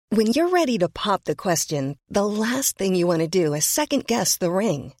When you're ready to pop the question, the last thing you want to do is second-guess the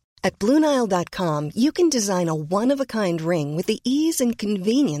ring. At BlueNile.com, you can design a one-of-a-kind ring with the ease and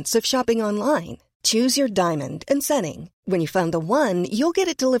convenience of shopping online. Choose your diamond and setting. When you find the one, you'll get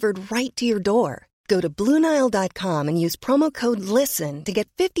it delivered right to your door. Go to BlueNile.com and use promo code LISTEN to get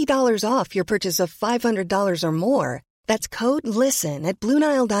 $50 off your purchase of $500 or more. That's code LISTEN at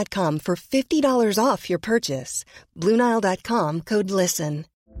BlueNile.com for $50 off your purchase. BlueNile.com, code LISTEN.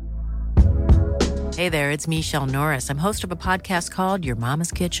 Hey there, it's Michelle Norris. I'm host of a podcast called Your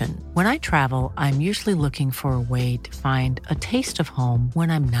Mama's Kitchen. When I travel, I'm usually looking for a way to find a taste of home when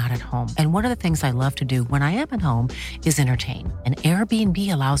I'm not at home. And one of the things I love to do when I am at home is entertain. And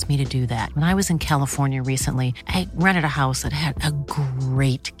Airbnb allows me to do that. When I was in California recently, I rented a house that had a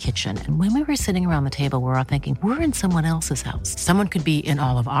great kitchen. And when we were sitting around the table, we were all thinking, we're in someone else's house. Someone could be in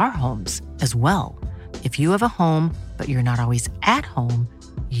all of our homes as well. If you have a home, but you're not always at home,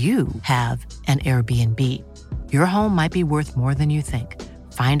 you have an Airbnb. Your home might be worth more than you think.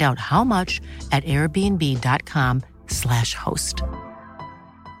 Find out how much at airbnb.com/host.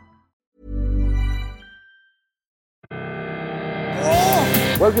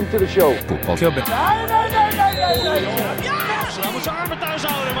 Welcome to the show. Voetbalclub.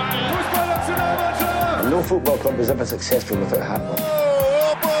 No football club is ever successful without handball.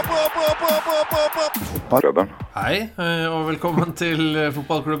 Hei, og velkommen til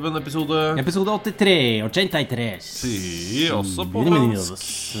Fotballklubben episode 83. Sí, også på fransk.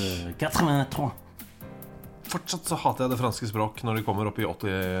 Fortsatt så hater jeg det franske språk når de kommer opp i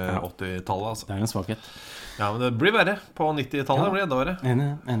 80-tallet altså. Det en svakhet. Ja, men det blir verre på 90-tallet, det blir enda verre.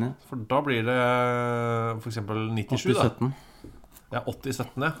 Enig. For da blir det for eksempel 97 da. 80-17. Ja,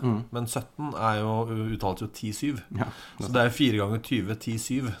 80-17, ja. Men 17 jo uttalt jo 10-7. Ja, så det 4 ganger 20,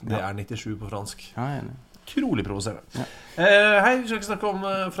 10-7. Det 97 på fransk. Ja, enig. Utrolig provoserende. Ja. Hei, vi skal ikke snakke om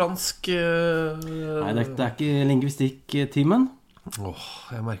fransk. Nei, det ikke lingvistikk-timen.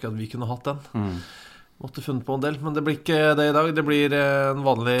 Jeg merker at vi kunne hatt den. Måtte funnet på en del, men det blir ikke det i dag. Det blir en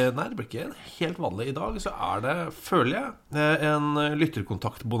vanlig... Nei, det blir ikke en helt vanlig i dag. Så det, føler jeg, en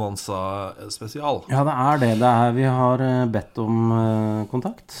lytterkontakt-bonanza-spesial. Ja, det det. Vi har bedt om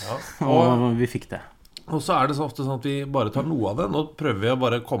kontakt, og vi fikk det. Og så det så ofte sånn at vi bare tar noe av det. Nå prøver vi å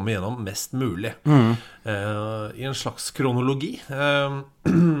bare komme gjennom mest mulig i en slags kronologi.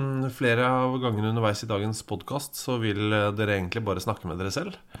 Flere av gangene underveis i dagens podcast så vil dere egentlig bare snakke med dere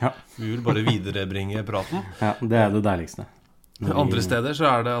selv. Vi vil bare viderebringe praten. Ja, det det deiligste. Andre steder så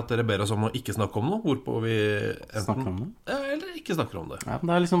det at dere ber oss om å ikke snakke om noe, hvorpå vi enten snakker om det. Eller ikke snakker om det. Ja,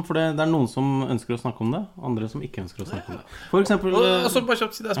 det liksom for det noen som ønsker å snakke om det, andre som ikke ønsker å snakke om det. For eksempel og så bare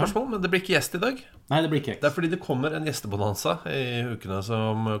kjapt si det spørsmål, men det blir ikke gjest i dag. Nei, det blir ikke. Det fordi det kommer en gjestebonanza i ukene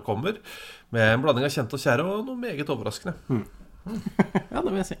som kommer, med en blanding av kjente og kjære og noe meget overraskende. Ja, det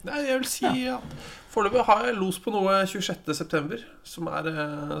vil jeg si. Nei, jeg vil si at foreløpig har jeg los på noe 26. september som vi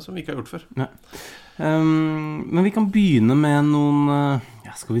ikke har gjort før. Ja. Men vi kan begynne med noen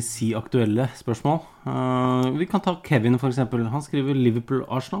skal vi si aktuelle spørsmål. Vi kan ta Kevin for eksempel. Han skriver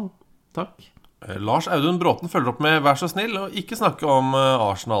Liverpool-Arsenal. Takk. Lars Audun Bråten følger opp med vær så snill og ikke snakke om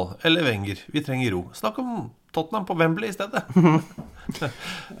Arsenal eller Wenger. Vi trenger ro. Snakk om Tottenham på Wembley i stedet.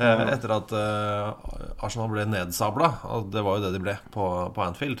 Etter at Arsenal ble nedsablet. Det var jo det de ble på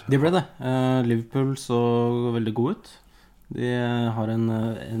Anfield. De ble det. Liverpool så veldig god ut. De har en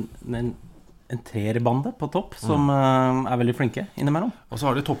treerbande på topp som veldig flinke innimellom. Og så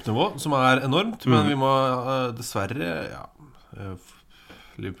har de toppnivå som enormt, men vi må dessverre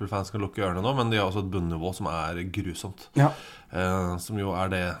Liverpool-fans kan lukke ørene nå, men de har også et bunnivå som grusomt. Ja. Som jo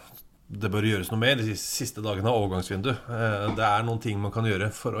det bør gjøres noe mer de siste dagene av overgangsvindu. Det noen ting man kan gjøre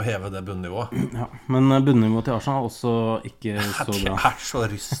for å heve det bunnivået. Ja, men bunnivået til Arsenal også ikke så bra. Det så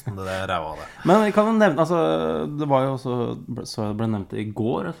rystende det ræva av det. Men jeg kan nevne, altså, det var jo også, så det ble nevnt i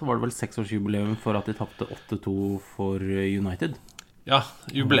går, så var det vel 6-årsjubileum for at de tappte 8-2 for United. Ja,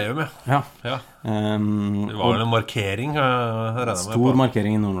 jubileum, ja. Det var vel en markering. Stor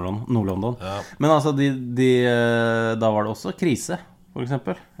markering i Nord-London. Ja. Men altså, da var det også krise, for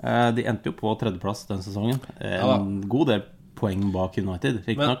eksempel. De endte jo på tredjeplass den sesongen. En god del poeng bak United,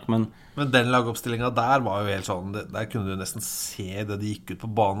 riktignok, men den lagoppstillingen der var jo helt sånn. Der kunne du nesten se det de gikk ut på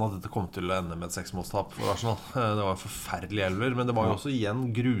banen, at dette kom til å ende med et 6-målstap for Arsenal. Det var en forferdelig elver, men det var jo også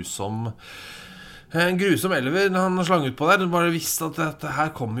igjen en grusom elver når han slang ut på der. Du bare visste at dette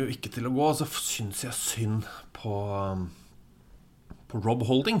her kommer jo ikke til å gå. Og så synes jeg synd på Rob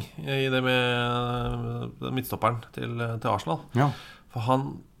Holding i det med midtstopperen til Arsenal. Ja. For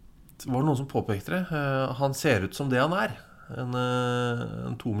han var det noen som påpekte det. Han ser ut som det han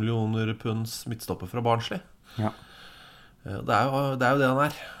en 2 millioner punds midtstopper fra Barnsley. Ja. Det jo det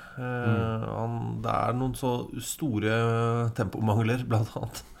han Det noen så store tempomangler, blant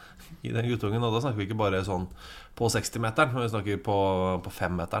annet, i den guttungen. Og da snakker vi ikke bare sånn på 60-meteren, men vi snakker på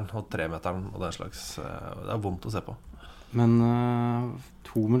 5-meteren og 3-meteren og den slags. Det vondt å se på. Men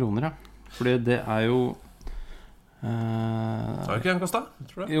 2 millioner, ja. Fordi det jo Har ikke den kostet,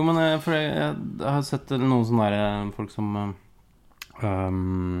 tror du? Jo, men for jeg har sett noen sånne der folk som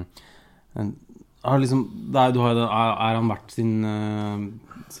har liksom han verdt sin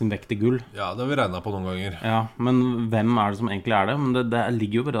vekt i gull? Ja, det har vi regnet på noen ganger. Ja, men hvem det som egentlig det? Men det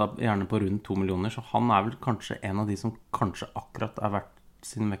ligger jo bare gjerne på rundt 2 millioner, så han vel kanskje en av de som kanskje akkurat verdt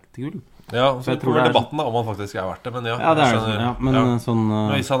sin vekt i gull. Ja, så jeg tror det debatten da, om han faktisk verdt det. Men ja, det sånn, ja. Men sånn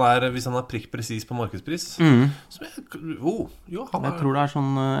men hvis han prikk presis på markedspris, så jeg tror det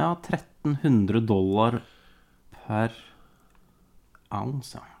sånn $1,300 per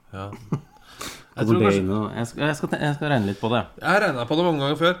ounce, ja. Jeg skal regne litt på det. Jeg har regnet på det mange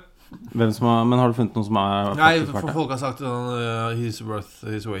ganger før. Men har du funnet noen som Nei, for folk har sagt he's worth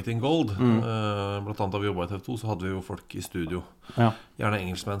his weight in gold. Blant annet da vi jobbet i TV2, så hadde vi jo folk i studio, gjerne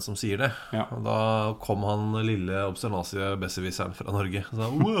engelskmenn, som sier det. Og da kom han lille obsernasie besserwisseren fra Norge og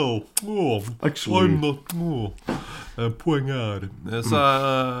sa actually I'm not poenget så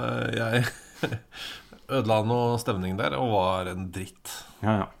jeg ødela noe stemning der og var en dritt.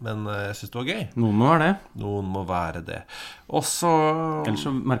 Men jeg synes det var gøy. Noen må være det. Og så ellers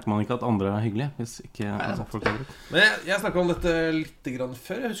så merker man ikke at andre hyggelige hvis ikke folk det. Men jeg snakket om dette litt grann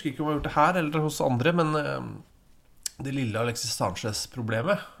før. Jeg husker ikke om jeg har gjort det her eller hos andre. Men det lille Alexis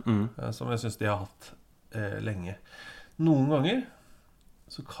Sanchez-problemet som jeg synes de har hatt lenge. Noen ganger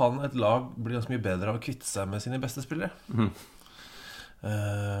så kan et lag bli ganske mye bedre av å kvitte seg med sine beste spillere.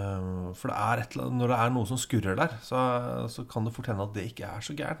 For det når det noe som skurrer der, så kan det fort hende at det ikke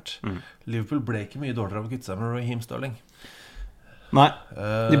så gærent. Liverpool ble ikke mye dårligere av å kvitte seg med Raheem Sterling. Nei,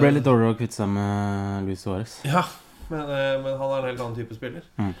 de ble litt dårligere av å kvitte seg med Luis Suárez. Ja, men han en helt annen type spiller.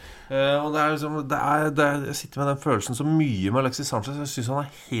 Og det liksom jeg sitter med den følelsen så mye med Alexis Sanchez. Jeg synes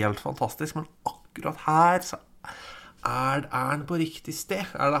han helt fantastisk, men akkurat her så han på riktig sted.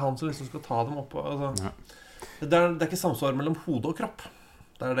 Det han som liksom skal ta dem opp altså. Det ikke samsvar mellom hode og kropp.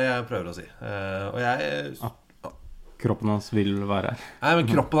 Det det jeg prøver å si. Og kroppen hans vil være her. Nei, men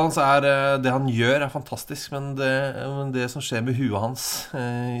kroppen hans det han gjør fantastisk. Men det som skjer med huet hans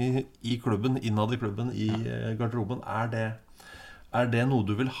i klubben, innad i klubben, i garderoben, det noe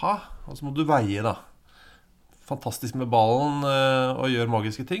du vil ha? Og så må du veie da fantastisk med ballen og gjør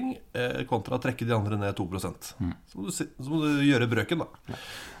magiske ting kontra å trekke de andre ned 2%. Så må du gjøre brøken da.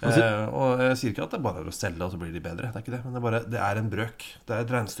 Og jeg sier ikke at det bare å selge og så blir de bedre. Det ikke det, men det en brøk. Det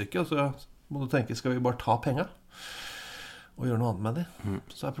et regnstykke, og så må du tenke, skal vi bare ta penger og gjøre noe annet med det?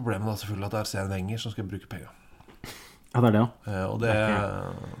 Så problemet da selvfølgelig at det Arsene Wenger som skal bruke penger. Ja, det det ja. Og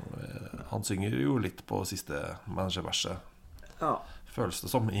han synger jo litt på siste managerverset, føles det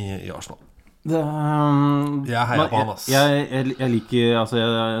som, i Arsenal. Jeg heier på han jeg liker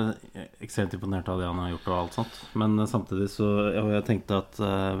jeg ekstremt imponert av det han har gjort og alt sånt. Men samtidig så jeg tenkte at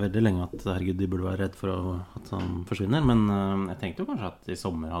veldig lenge at herregud, de burde være redd for at han forsvinner. Men jeg tenkte jo kanskje at i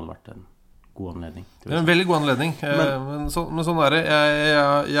sommer hadde vært en god anledning. En veldig god anledning. Men sånn det.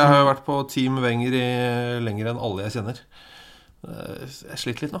 Jeg har jo vært på Team Wenger lenger enn alle jeg kjenner. Jeg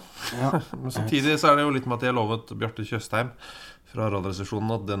sliter litt nå. Men samtidig så det jo litt med at jeg lovet Bjarte Tjøstheim fra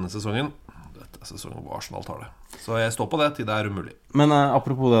Radioresepsjonen at denne sesongen sesongen hvor Arsenal tar det. Så jeg står på det til det umulig. Men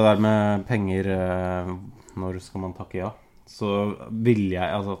apropos det der med penger, når skal man takke ja? Så vil jeg,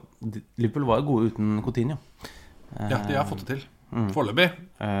 Liverpool var jo gode uten Coutinho. Ja, de har fått det til. Foreløpig.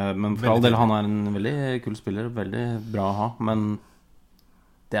 Men for all del, han en veldig kul spiller, veldig bra å ha, men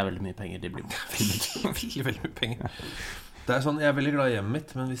det veldig mye penger de blir med. Veldig mye penger. Det sånn, jeg veldig glad i hjemmet mitt,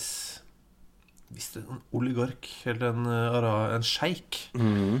 men hvis en oligark eller en sjeik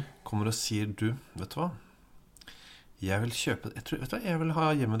kommer og sier du, vet du hva, jeg vil kjøpe jeg vil ha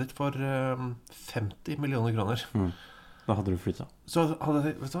hjemmet ditt for 50 millioner kroner. Da hadde du flyttet. Så hadde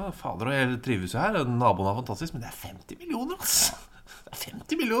jeg, vet du hva, fader, og jeg trives jo her, naboen fantastisk, men det 50 millioner, altså. Det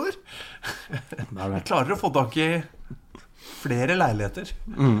 50 millioner. Jeg klarer å få tak i flere leiligheter,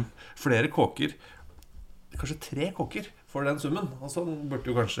 flere kåker, kanskje 3 kåker for den summen. Og sånn burde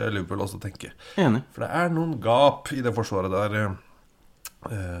jo kanskje Liverpool også tenke. Enig. For det noen gap i det forsvaret der.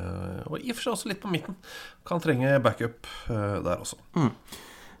 Og i og for seg også litt på midten. Kan trenge backup der også.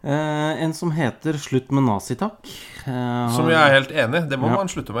 En som heter Slutt med nazitakk. Som jeg helt enig. Det må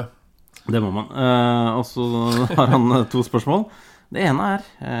man slutte med. Det må man. Og så har han 2 spørsmål. Det ene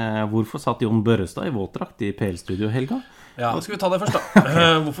hvorfor satt Jon Børrestad i våtdrakt i PL-studio helga? Ja, skal vi ta det først da.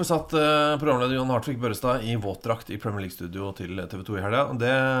 Hvorfor satt programleder Jon Hartvig Børrestad i våtdrakt i Premier League-studio til TV 2 i helga?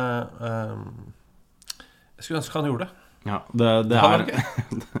 Det jeg skulle ønske han gjorde det. Ja, det er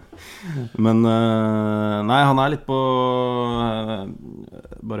Men nei, han er litt på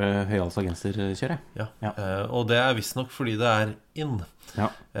bare høyhalsa genser-kjøret. Ja. Og det er visst nok fordi det er inn. Ja.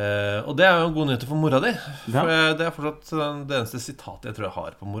 Og det er jo en god nyhet for mora di. For Ja. det er fortsatt det eneste sitatet jeg tror jeg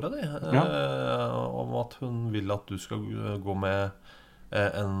har på mora di, om at hun vil at du skal gå med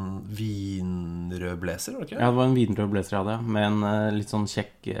en vinrød blazer, var det ikke? Ja, det var en vinrød blazer jeg hadde, med en litt sånn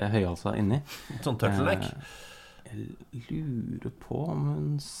kjekk høyhalsa inni. Sånn turtleneck. Jeg lurer på om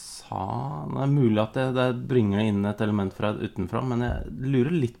hun sa det er mulig at det bringer inn et element fra utenfra, men jeg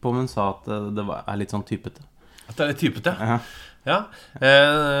lurer litt på om hun sa at det er litt sånn typete. At det er litt typete? Ja.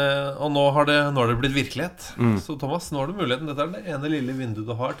 Og nå har det blitt virkelighet. Så Thomas, nå har du muligheten. Dette er det ene lille vinduet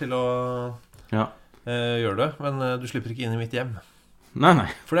du har til å gjøre det. Men du slipper ikke inn i mitt hjem. Nei.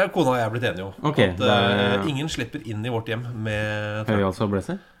 For det er kona og jeg blitt enige om. Ok, at ingen slipper inn i vårt hjem med høyhalsa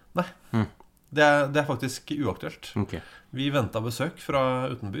blazer? Nei. Det er faktisk uaktuelt. Okay. Vi ventet besøk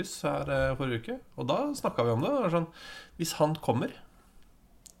fra utenbys her forrige uke, og da snakket vi om det. Det var sånn, hvis han kommer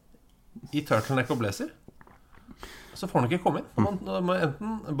i turtleneck og blazer, så får han ikke komme inn. Han må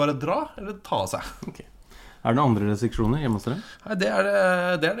enten bare dra eller ta av seg. Okay. Er det andre restriksjoner hjemme hos dere? Nei, det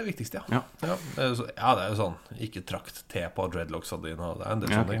er det viktigste, ja. Det er jo sånn, ikke trakt te på dreadlocksa dine, og det er en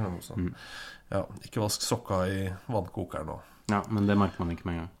del sånne ting. Ja, ikke vask sokka i vannkokeren nå. Ja, men det merker man ikke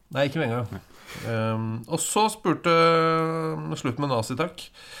med en gang. Nei, ikke med en gang. Og så spurte slutt med nazitakk.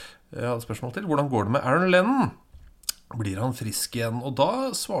 Jeg hadde spørsmål til. Hvordan går det med Aaron Lennon? Blir han frisk igjen? Og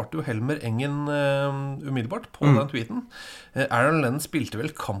da svarte jo Helmer Engen umiddelbart på den tweeten. Aaron Lennon spilte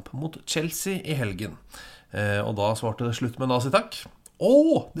vel kamp mot Chelsea i helgen. Og da svarte det slutt med nazitakk.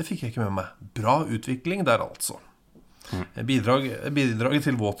 Det fikk jeg ikke med meg. Bra utvikling der altså. Bidraget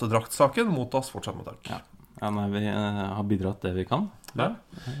til våtdraktsaken mottas fortsatt med takk. Ja, nei, vi har bidratt det vi kan. Ja.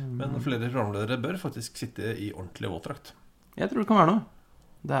 Men flere programledere bør faktisk sitte i ordentlig våtdrakt. Jeg tror det kan være noe.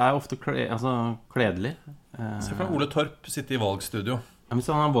 Det er ofte kledelig. Se for Ole Torp sitte i valgstudio. Ja, hvis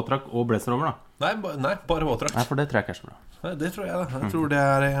han har våtdrakt og blazer over da. Nei, bare våtdrakt. Nei, for det tror jeg ikke er så bra. Nei, det tror jeg da. Jeg tror det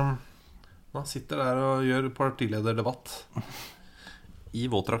er han sitter der og gjør partilederdebatt i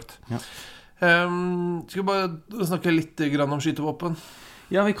våtdrakt. Skal vi bare snakke litt grann om skytevåpen?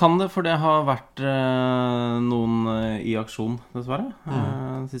 Ja, vi kan det, for det har vært noen i aksjon, dessverre,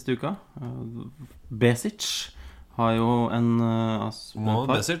 siste uka. Besic har jo en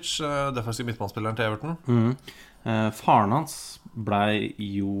Besic, defensiv midtbanespilleren til Everton. Faren hans ble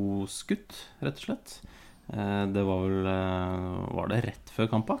jo skutt, rett og slett. Det var det rett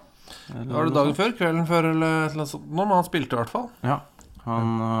før kampen? Var det dagen før, kvelden før, eller noe sånt? Men han spilte i hvert fall. Ja,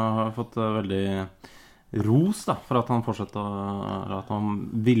 han har fått veldig ros da, for at han fortsatte at han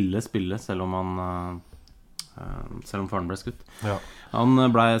ville spille selv om faren ble skutt. Han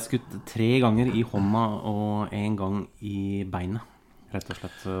ble skutt 3 ganger i hånda og 1 gang i beinet. Rett og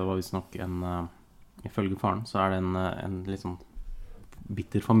slett var visst nok ifølge faren så er det en litt sånn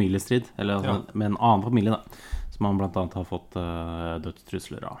bitter familiestrid, eller med en annen familie da, som han blant annet har fått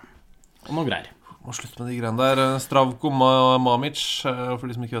dødstrusler av og noe greier. Må slutte med de greiene der. Stravko Mamic, for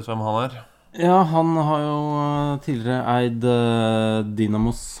de som ikke vet hvem han er. Ja, han har jo tidligere eid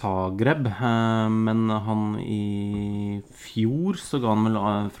Dinamo Zagreb, men han i fjor så ga han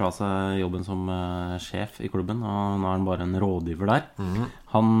vel fra seg jobben som sjef i klubben, og nå er han bare en rådgiver der.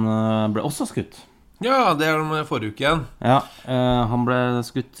 Han ble også skutt. Ja, det er den forrige uke igjen. Ja, han ble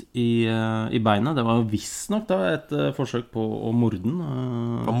skutt i beinet. Det var jo visstnok da et forsøk på å morde den.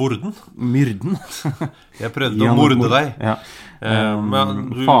 På morden? Myrden. Jeg prøvde å morde deg. Ja.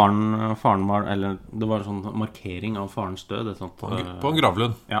 Men faren var, eller det var en sånn markering av farens død, sånt, på en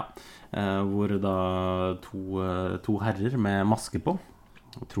gravlund. Ja, hvor da to herrer med maske på.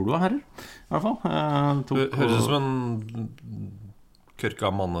 Jeg tror det var herrer, i hvert fall. Høres ut som en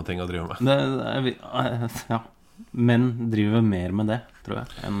kørka manneting å drive med. Ja, menn driver mer med det, tror jeg,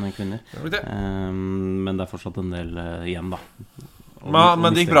 enn kvinner. Men det er fortsatt en del igjen da. Men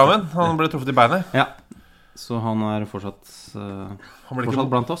det gikk bra med han. Han ble truffet i beinet. Ja, så han er fortsatt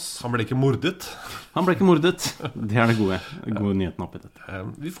blant oss. Han ble ikke mordet. Han ble ikke mordet. Det er det gode nyheten oppi dette.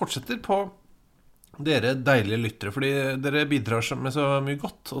 Vi fortsetter på dere deilige lyttere, fordi dere bidrar med så mye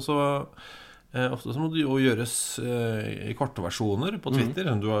godt. Og så ofte så må det jo gjøres i korte versjoner på Twitter.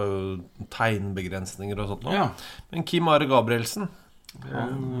 Du har jo tegnbegrensninger og sånt nå. Ja. Men Kim Are Gabrielsen,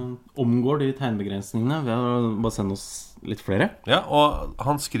 han omgår de tegnbegrensningene ved å bare sende oss litt flere. Ja, og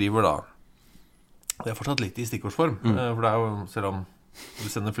han skriver da, det er fortsatt litt i stikkordsform, for det er jo, selv om vi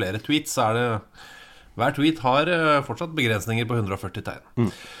sender flere tweets, så er det Hver tweet har fortsatt begrensninger på 140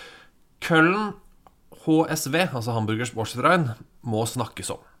 tegn. Köln HSV, altså Hamburgers Sportsverein, må snakkes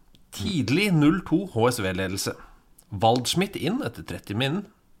om. Tidlig 0-2 HSV-ledelse. Waldschmidt inn etter 30 min.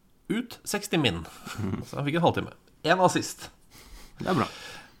 Ut 60 min. Så han fikk en halvtime. En assist. Det bra.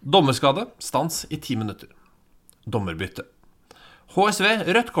 Dommerskade, stans i 10 minutter. Dommerbytte. HSV,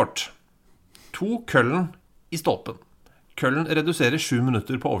 rødt kort. 2 Köln i stolpen. Köln reduserer 7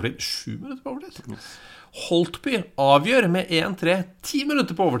 minutter på overtid. 7 minutter på overtid? Holtby avgjør med 1-3 10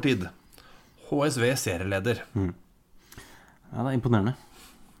 minutter på overtid. HSV serieleder. Ja, det er imponerende.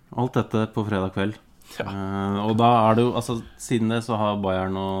 Alt dette på fredag kveld. Og da det jo, altså siden det så har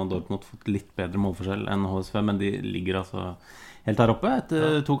Bayern og Dortmund fått litt bedre målforskjell enn HSV, men de ligger altså helt her oppe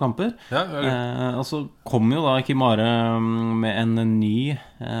etter 2 kamper. Og så kom jo da Kimare med en ny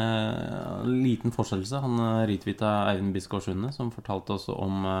liten forstillelse. Han retweeta Eivind Bisgaard Sunde, som fortalte også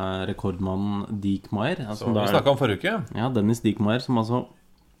om rekordmannen Diekmayer. Som vi snakket om forrige uke. Ja, Dennis Diekmayer, som altså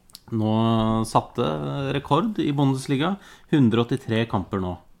nå satte rekord i Bundesliga. 183 kamper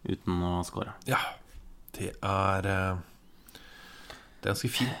nå uten å skåre. Ja, det er ganske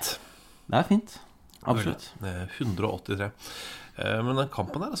fint. Det er fint, absolutt. 183. Men den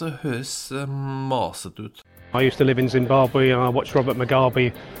kampen der altså, høres maset ut. I used to live in Zimbabwe and I watched Robert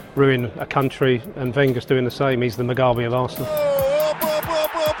Mugabe ruin a country, and Wenger's doing the same. He's the Mugabe of Arsenal.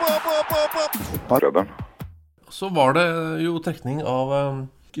 Så var det jo trekning av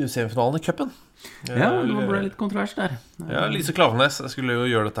semifinalen i cupen. Ja, det ble litt kontrovers der. Ja, Lise Klaveness skulle jo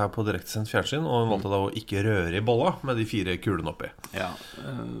gjøre dette her på direktesendt fjernsyn, og hun valgte da å ikke røre i bolla med de 4 kulene oppi. Ja,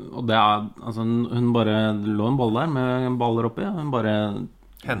 og det altså hun bare lå en boll der med baller oppi, og hun bare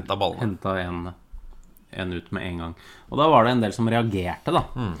hentet en ut med en gang. Og da var det en del som reagerte da.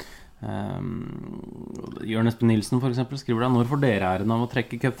 Jørn Espen Nilsen for eksempel skriver da: når får dere æren av å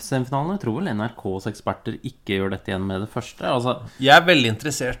trekke cupsemifinalen? Jeg tror vel NRKs eksperter ikke gjør dette igjen med det første. Altså, jeg er veldig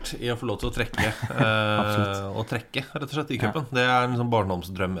interessert i å få lov til å trekke og trekke, rett og slett, i cupen. Det er en sånn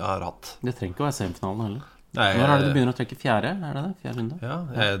barndomsdrøm jeg har hatt. Det trenger ikke å være semifinalen heller. Nei, når er det du begynner å trekke fjerde? Er det det? Fjerde runde? Ja,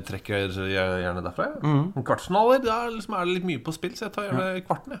 jeg trekker gjerne derfra. Kvartsfinaler, da liksom er det litt mye på spill, så jeg tar gjerne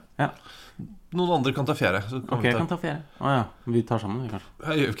kvarten. Ja. Noen andre kan ta fjerde. Ok, jeg kan ta fjerde. Åja, vi tar sammen,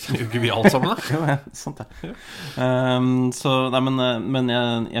 kanskje. Gjør ikke vi alt sammen, da? Jo, ja, sant det. Så, nei, men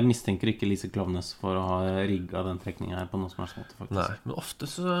jeg mistenker ikke Lise Klaveness for å ha rigget den trekningen her på noen som helst måte, faktisk. Nei, men ofte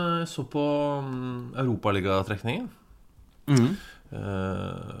så på Europaliga-trekningen,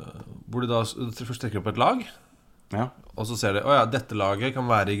 hvor de da først trekker opp et lag, og så ser de, dette laget kan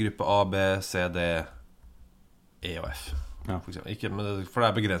være i gruppe A, B, C, D, E og F. For det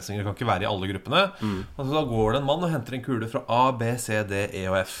er begrensninger, det kan ikke være i alle gruppene. Altså, da går det en mann og henter en kule fra A, B, C, D, E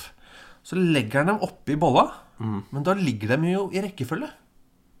og F. Så legger han dem oppe i bolla, men da ligger de jo i rekkefølge.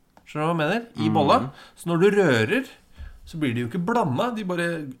 Skjønner du hva jeg mener? I bolla. Så når du rører, så blir de jo ikke blandet. De bare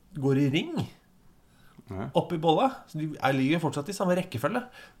går i ring oppe i bolla. Så de ligger fortsatt i samme rekkefølge.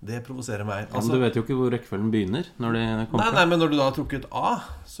 Det provoserer meg. Altså, men du vet jo ikke hvor rekkefølgen begynner når de kommer. Nei, men når du da har trukket A,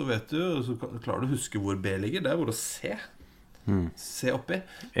 så vet du, så klarer du å huske hvor B ligger. Det er hvor å se. Se oppi.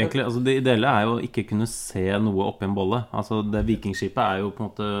 Egentlig, altså det ideelle er jo ikke kunne se noe oppi en bolle. Altså det vikingskipet er jo på en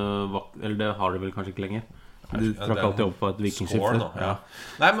måte, eller det har det vel kanskje ikke lenger. Du trakk alltid opp på et vikingskip før.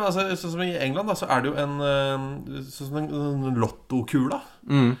 Nei, men altså, sånn som i England da, så er det jo en lottokula.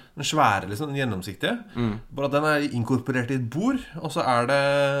 Den svære, liksom, den gjennomsiktige. Bare at den er inkorporert i et bord. Og så er det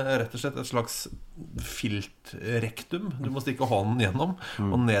rett og slett et slags filtrektum du må stikke hånden gjennom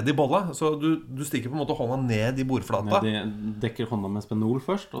og ned i bolla. Så du stikker på en måte hånda ned i bordflata. Dekker hånda med spenol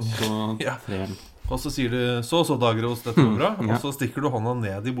først, og så trer den. Og så sier du så Dagros, dette går bra. Og så stikker du hånda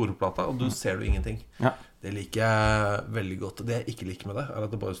ned i bordplata, og du ser du ingenting. Det liker jeg veldig godt. Det jeg ikke liker med det, er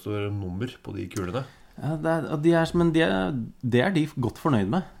at det bare står nummer på de kulene. Ja, det er de godt fornøyd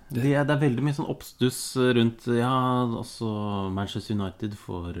med. Det er veldig mye sånn oppstuss rundt. Ja, også Manchester United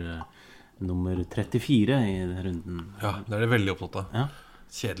får nummer 34 i runden. Ja, det er de veldig opptatt av.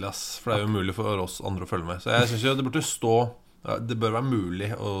 Kjedelig, ass. For det er jo umulig for oss andre å følge med. Så jeg synes jo det burde stå, det bør være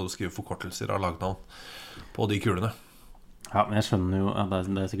mulig å skrive forkortelser av lagnavn på de kulene. Ja, men jeg skjønner jo at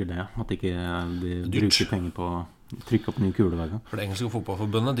det er sikkert det, at ikke de bruker penger på å trykke opp nye kuler hver gang. For det engelske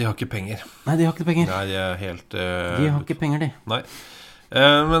fotballforbundet, de har ikke penger. Nei, de har ikke penger. Nei, de er helt de har ikke penger, de. Nei.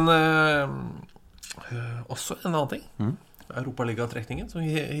 Men også en annen ting. Europaliga-trekningen som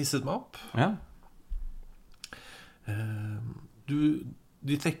hisset meg opp. Ja.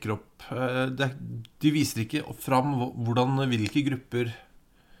 De trekker opp de viser ikke fram hvilke grupper,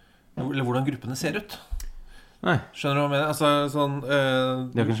 eller hvordan gruppene ser ut. Nei. Skjønner du hva jeg mener? Altså, sånn,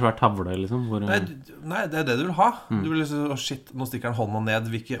 De har kanskje vært tavle, liksom hvor... nei, det er det du vil ha. Du vil liksom, shit, nå stikker han hånda ned,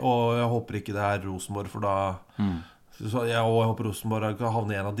 og jeg håper ikke det er Rosenborg, for da så jeg håper Rosenborg kan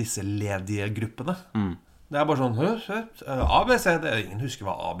havne i en av disse ledige gruppene. Det er bare sånn ABCD, ingen husker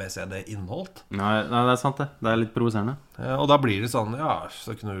hva ABCD inneholdt. Nei, det er sant det. Det er litt provoserende. Og da blir det sånn, ja,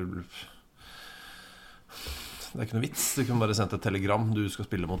 så det er ikke noe vits. Du kunne bare sendt et telegram, du skal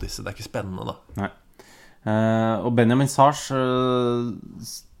spille mot disse. Det er ikke spennende da. Nei. Og Benjamin Sars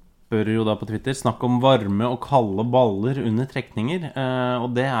spør jo da på Twitter: snakk om varme og kalde baller under trekninger. Og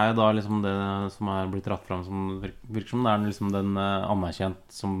det er jo da liksom det som er blitt dratt fram som virker som det er liksom den anerkjent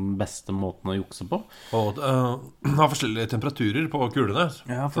som beste måten å jukse på. Og ha forskjellige temperaturer på kulene.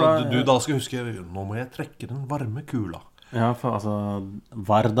 Ja, for du da skal huske, nå må jeg trekke den varme kula. Ja, for altså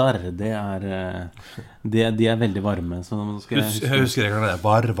Vardar, det er de er veldig varme, så nå skal jeg husker reglene, det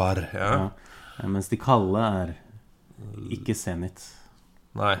er var, ja. Mens de kalde er ikke Zenit.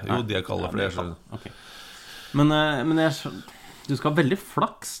 Nei, jo, de er kalde for det. Okay. Men du skal ha veldig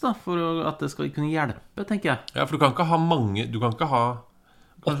flaks da for at det skal kunne hjelpe, tenker jeg. Ja, for du kan ikke ha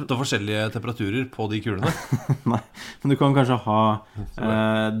 8 forskjellige temperaturer på de kulene. Nei, men du kan kanskje ha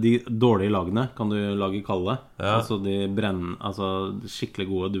de dårlige lagene kan du lage kalde. Altså de altså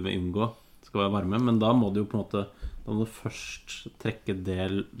skikkelig gode du vil unngå skal være varme. Men da må du jo på en måte, da må du først trekke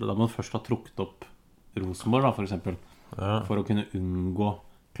da må du først ha trukket opp Rosenborg da, for eksempel, for å kunne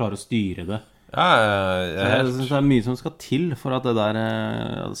klare å styre det. Jeg synes det er mye som skal til for at det der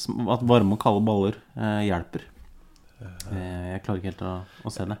at varme og kalde baller hjelper. Jeg klarer ikke helt å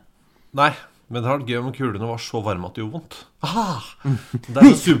se det. Nei, men det har vært gøy om kulene var så varme at det gjorde vondt. Det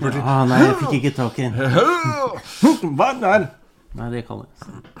er så supert. Nei, jeg fikk ikke tak i den. Hva er det? Nei, det er kalde.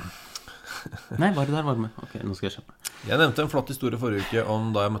 Nei, var det der varme? Ok, nå skal jeg kjøpe. Jeg nevnte en flott historie forrige uke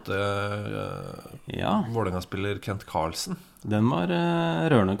om da jeg møtte Vålerenga-spiller Kent Carlsen. Den var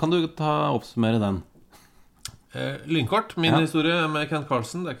rørende. Kan du oppsummere den? Lynkort, min historie med Kent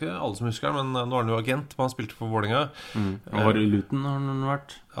Carlsen. Det er ikke alle som husker den, men nå er han jo agent. Han spilte for Vålerenga. Var det Luton har han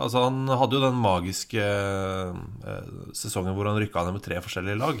vært? Altså, han hadde jo den magiske sesongen hvor han rykket ned med 3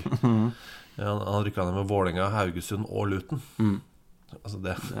 forskjellige lag. Han rykket ned med Vålerenga, Haugesund og Luton. Altså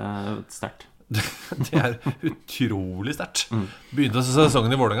det er sterkt. Det er utrolig sterkt. Begynte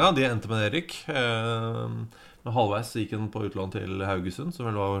sesongen i Vålerenga. De endte med Erik. Men halvveis gikk han på utlån til Haugesund,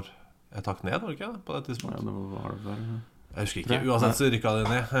 som vel var et takk ned, var det ikke på det tidspunktet? Ja, det var det vel. Jeg husker ikke. Uansett så rykket de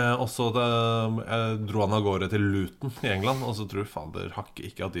ned. Og så dro han av gårde til Luton i England. Og så tror fader hakke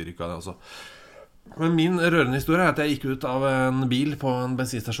ikke at de rykket ned også. Men min rørende historie er at jeg gikk ut av en bil på en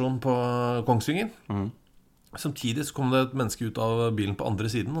bensinstasjon på Kongsvinger. Samtidig så kom det et menneske ut av bilen på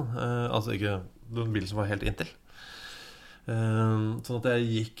andre siden. Altså ikke den bilen som var helt inntil. Sånn at jeg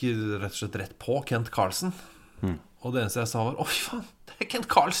gikk rett og slett rett på Kent Carlsen. Og det eneste jeg sa var: å fy faen, det er Kent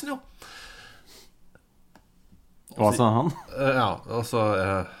Carlsen jo. Hva sa han? Ja, og så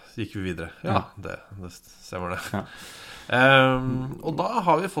gikk vi videre. Ja, det stemmer det. Og da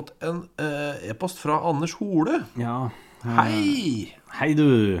har vi fått en e-post fra Anders Hole. Ja. Hei! Hei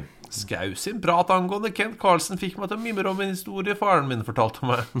du. Skau sin prat angående Kent Carlsen fikk meg til å mimre om en historie faren min fortalte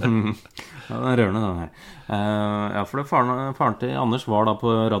meg. Ja, den er rørende den her. Ja, for faren til Anders var da på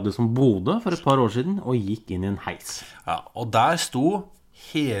Radio som Bodø for et par år siden og gikk inn i en heis. Ja, og der sto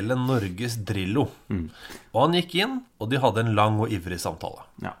hele Norges Drillo. Og han gikk inn, og de hadde en lang og ivrig samtale.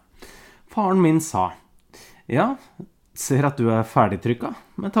 Ja. Faren min sa: ja, ser at du er ferdigtrykket,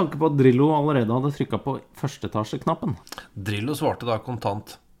 med tanke på at Drillo allerede hadde trykket på førsteetasjeknappen. Drillo svarte da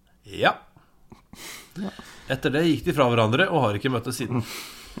kontant: ja. Etter det gikk de fra hverandre og har ikke møttes siden.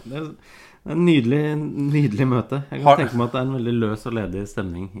 Det er en nydelig møte. Jeg kan tenke meg at det er en veldig løs og ledig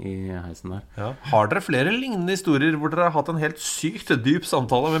stemning i heisen der. Ja. Har dere flere lignende historier hvor dere har hatt en helt sykt dyp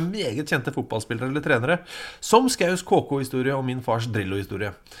samtale med meget kjente fotballspillere eller trenere, som Skaus KK-historie og min fars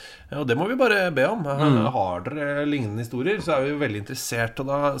Drillo-historie? Ja, og det må vi bare be om. Har dere lignende historier, så er vi veldig interessert, og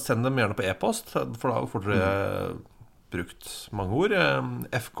da send dem gjerne på e-post, for da får dere brukt mange ord.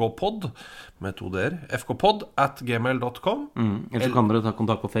 FKpod med 2 d-er. fkpod@gmail.com. Eller så kan dere ta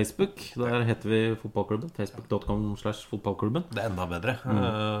kontakt på Facebook. Der heter vi Fotballklubben. Facebook.com/fotballklubben. Det er enda bedre.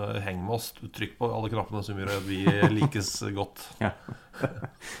 Heng med oss. Trykk på alle knappene som gjør at vi likes godt. Ja.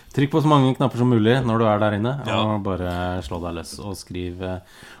 Trykk på så mange knapper som mulig når du er der inne, og bare slå deg løs og skriv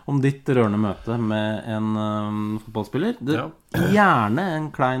om ditt rørende møte med en fotballspiller. Gjerne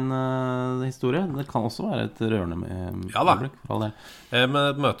en klein historie. Det kan også være et rørende øyeblikk, for all del. Men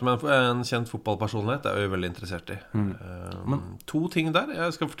et møte med en kjent fotballpersonlighet er vi veldig interessert i. 2 ting der.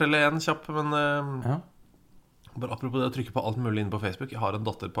 Jeg skal fortelle en kjapp, men Bare apropos det å trykke på alt mulig inne på Facebook. Jeg har en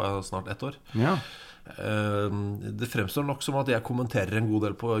datter på snart 1 år. Ja. Det fremstår nok som at jeg kommenterer en god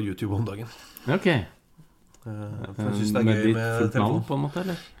del på YouTube om dagen. Ok. For jeg synes det er gøy med fullt navn telefonen. på en måte,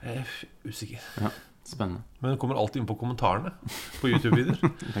 eller? Jeg er usikker. Ja, spennende. Men det kommer alltid inn på kommentarene på YouTube-videoer.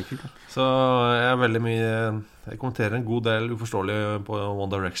 Det er kult, da. Så jeg er veldig mye Jeg kommenterer en god del uforståelig på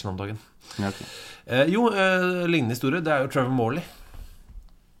One Direction om dagen. Ja, ok. Lignende historie. Det er jo Trevor Morley.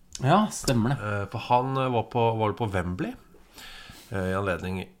 Ja, stemmer det. For han var på Wembley i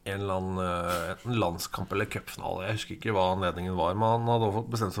anledning en eller annen landskamp eller cupfinale. Jeg husker ikke hva anledningen var, men han hadde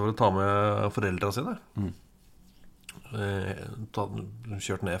også bestemt seg for å ta med foreldrene sine.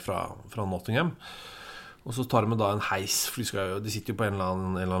 Kjørt ned fra Nottingham. Og så tar de med da en heis, for de sitter jo på en eller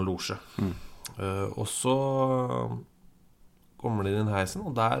annen losje. Og så kommer de inn i heisen,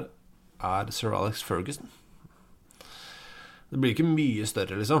 og der er Sir Alex Ferguson. Det blir ikke mye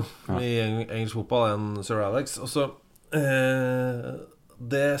større liksom i engelsk fotball enn Sir Alex. Og så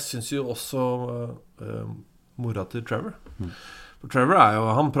det synes jo også mora til Trevor. For Trevor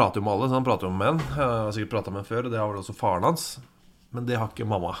han prater jo med alle, så han prater jo med menn. Jeg har sikkert pratet med før, og det har vel også faren hans. Men det har ikke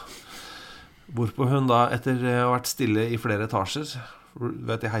mamma. Hvorpå hun da, etter å ha vært stille i flere etasjer,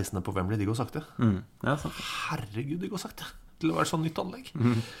 vet jeg, heisene på Wembley, de går sakte. Ja, sant. Herregud, de går sakte til å være sånn nytt anlegg.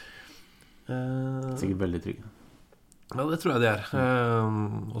 Sikkert veldig trygge. Ja, det tror jeg de er.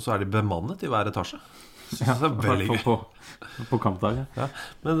 Og så er de bemannet i hver etasje. Ja, det er veldig gøy på kampdagen. Ja.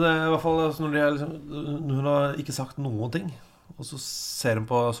 Men i hvert fall altså, når hun har ikke sagt noen ting, og så ser hun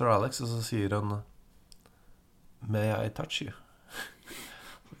på Sir Alex, og så sier hun May I touch you?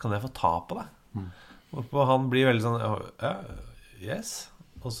 Kan jeg få ta på deg? Hvorpå han blir veldig sånn yes.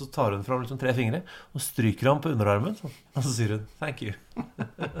 Og så tar hun fram liksom 3 fingre og stryker ham på underarmen, og så sier hun thank you.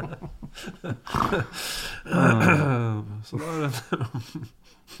 Så da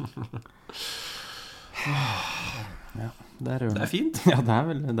ja, det er fint. Ja, det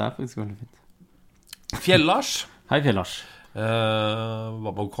er faktisk veldig fint. Fjell-Lars. Hei, Fjell-Lars.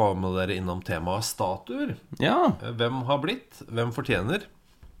 Hva må komme dere innom temaet statuer? Ja. Hvem har blitt? Hvem fortjener?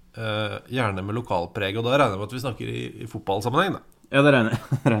 Gjerne med lokalpreg. Og da regner jeg med at vi snakker i fotballsammenheng da. Ja, det regner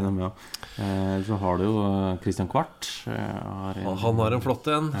jeg med. Så har du jo Christian Kvart. Han har en flott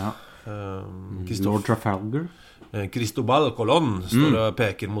en. Ja. Lord Trafalgar. Cristobal Colón står og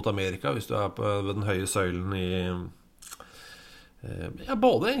peker mot Amerika hvis du er ved den høye søylen i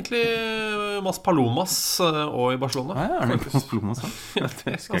både egentlig Maspalomas og i Barcelona. Ja, er det Maspalomas?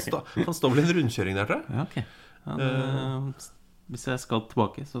 Han står vel i en rundkjøring der, tror jeg. Ja, ok. Hvis jeg skal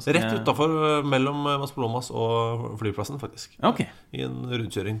tilbake så skal rett utenfor mellom Maspalomas og flyplassen, faktisk. Ok. I en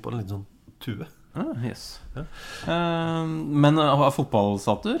rundkjøring på en liten sånn tue. Yes. Ja. Men av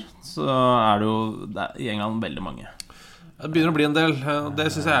fotballstatuer så er det jo i England veldig mange. Det begynner å bli en del. Det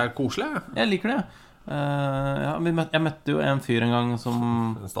synes jeg er koselig. Jeg liker det. Jeg møtte jo en fyr en gang som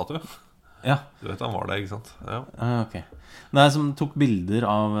en statue? Ja. Du vet han var der, ikke sant? Ja. Ok. Nei, som tok bilder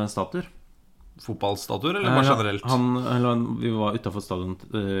av statuer. Fotballstatuer, eller bare generelt? Vi var utenfor stadion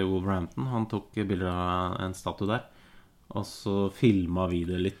i Wolverhampton. Han tok bilder av en statue der. Og så filmet vi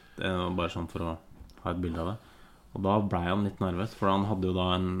det litt, bare sånn for å ha et bilde av det. Og da ble han litt nervøs, for han hadde jo da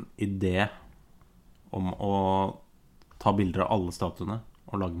en idé om å ta bilder av alle statuene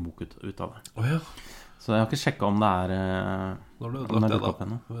og lage en bok ut av det. Ja. Så jeg har ikke sjekket om det er Nå har du lagt det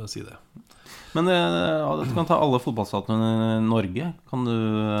da, vil jeg si det. Men du kan ta alle fotballstatuene i Norge. Kan du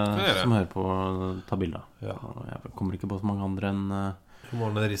som hører på ta bilder. Ja. Jeg kommer ikke på så mange andre enn Jon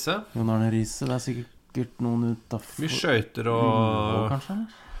Arne Riise. Jon Arne Riise, det er sikkert noen utenfor. Mye skøyter og kanskje?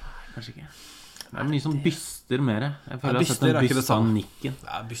 Kanskje ikke. Det er mye som byster mer. Jeg føler jeg har sett en byst av Nikken. Det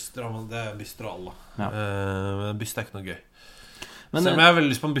er byster av alle. Ja. Men byst er ikke noe gøy. Men, selv om jeg har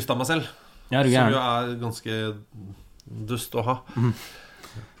veldig lyst på en byst av meg selv, som jo er ganske dust å ha.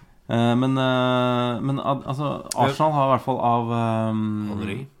 Men altså Arsenal har i hvert fall av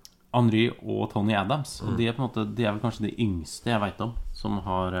Henry og Tony Adams. Og de er på en måte de er vel kanskje de yngste jeg vet om som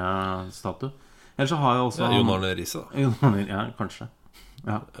har statue. Ellers så har jeg også Jon Arne Riise da. Ja, kanskje.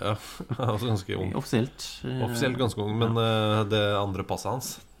 Ja, altså ganske ung. Offisielt ganske ung. Men det andre passet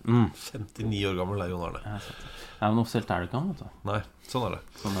hans 59 år gammel er Jon Arne. Ja, men offisielt er det ikke han, vet du. Nei, sånn er det.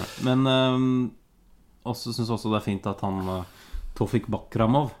 Men også synes også det er fint at han Tofik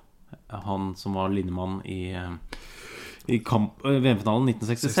Bakramov, han som var linjemann i VM-finalen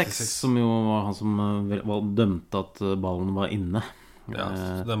 1966, som jo var han som var dømte at ballen var inne. Ja,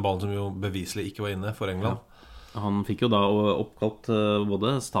 den ballen som jo beviselig ikke var inne for England. Ja. Han fikk jo da oppkalt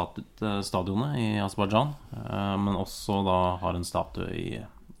både stadionet i Aserbajdsjan, men også da har en statue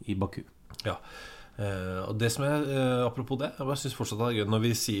i Baku. Ja. Og det som apropos det, jeg bare synes fortsatt det er gøy når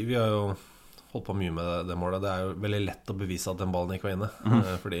vi sier, vi har jo holdt på mye med det målet. Det jo veldig lett å bevise at den ballen ikke var inne,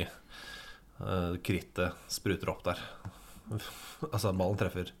 fordi krittet spruter opp der. Altså, ballen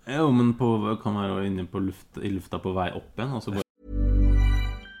treffer. Jo, men kan være inne i lufta på vei opp igjen, og så bare...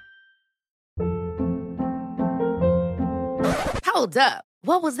 Hold up.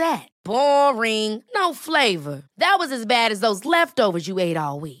 What was that? Boring. No flavor. That was as bad as those leftovers you ate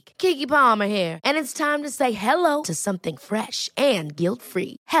all week. Keke Palmer here, and it's time to say hello to something fresh and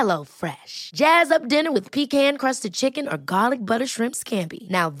guilt-free. Hello Fresh. Jazz up dinner with pecan-crusted chicken or garlic butter shrimp scampi.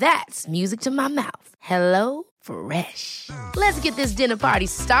 Now that's music to my mouth. Hello Fresh. Let's get this dinner party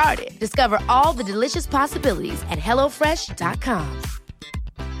started. Discover all the delicious possibilities at hellofresh.com.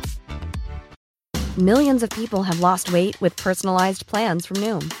 Millions of people have lost weight with personalized plans from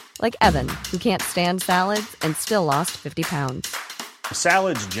Noom. Like Evan, who can't stand salads and still lost 50 pounds.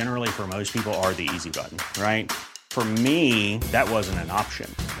 Salads generally for most people are the easy button, right? For me, that wasn't an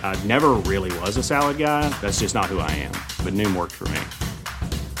option. I never really was a salad guy. That's just not who I am. But Noom worked for me.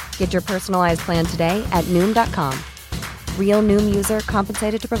 Get your personalized plan today at Noom.com. Real Noom user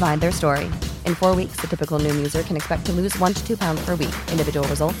compensated to provide their story. In 4 weeks, the typical Noom user can expect to lose 1 to 2 pounds per week. Individual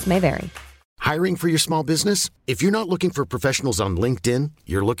results may vary. Hiring for your small business? If you're not looking for professionals on LinkedIn,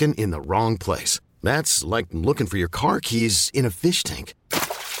 you're looking in the wrong place. That's like looking for your car keys in a fish tank.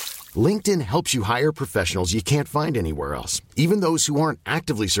 LinkedIn helps you hire professionals you can't find anywhere else, even those who aren't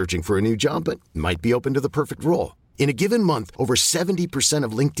actively searching for a new job but might be open to the perfect role. In a given month, over 70%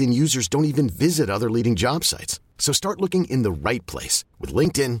 of LinkedIn users don't even visit other leading job sites. So start looking in the right place. With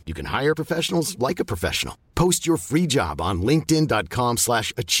LinkedIn, you can hire professionals like a professional. Post your free job on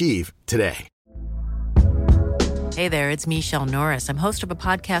linkedin.com/achieve today. Hey there, it's Michelle Norris. I'm host of a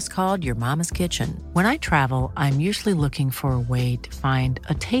podcast called Your Mama's Kitchen. When I travel, I'm usually looking for a way to find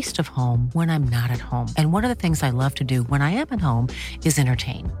a taste of home when I'm not at home. And one of the things I love to do when I am at home is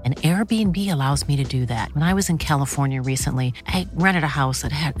entertain. And Airbnb allows me to do that. When I was in California recently, I rented a house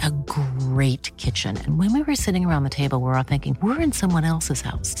that had a great kitchen. And when we were sitting around the table, we were all thinking, we're in someone else's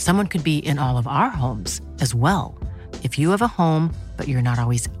house. Someone could be in all of our homes as well. If you have a home, but you're not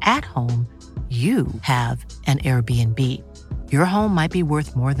always at home, you have an Airbnb. Your home might be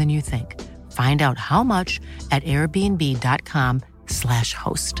worth more than you think. Find out how much at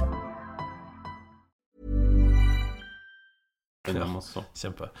airbnb.com/host. Ja,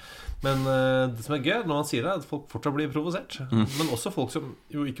 kjempe. Men det som gøy når man sier det, at folk fortsatt blir provosert. Men også folk som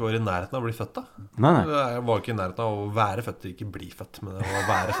jo ikke var i nærheten av å bli født da. Nei. Jeg var ikke i nærheten av å være født, ikke bli født, men å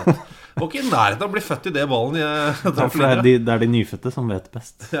være født. Jeg var ikke i nærheten av å bli født i det ballen jeg traff litt. Det er de nyfødte som vet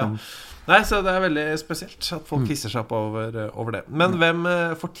best. Ja. Nei, så det er veldig spesielt at folk hisser seg opp over det. Men hvem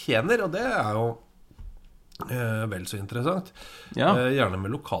fortjener, og det er jo vel så interessant, gjerne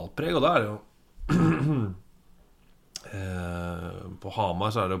med lokalpreg, og da er det jo på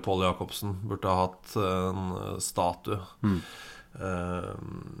Hamar så er det Paul Jacobsen burde ha hatt en statue.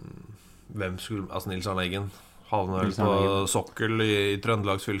 Hvem skulle, altså Nils Arne Eggen havner på sokkel i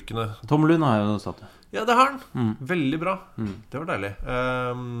Trøndelagsfylkene. Tom Lund har jo statue. Ja, det har han. Veldig bra. Det var deilig.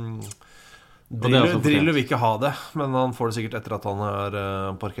 Drillo vil ikke ha det, men han får det sikkert etter at han har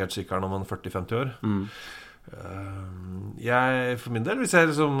parkert sykkelen om en 40-50 år. Jeg, for min del, hvis jeg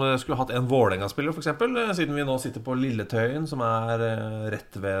liksom skulle hatt en Vålerenga-spiller for eksempel, siden vi nå sitter på Lilletøyen, som er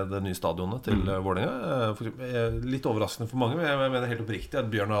rett ved det nye stadionet til Vålerenga, litt overraskende for mange, men jeg mener helt oppriktig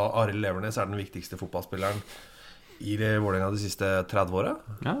at Bjørn Arild Levernes er den viktigste fotballspilleren i Vålerenga de siste 30 årene.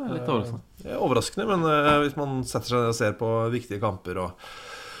 Ja, litt overraskende. Overraskende, men hvis man setter seg og ser på viktige kamper og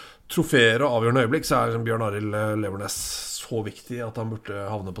trofeer og avgjørende øyeblikk, så er Bjørn Arild Levernes så viktig at han burde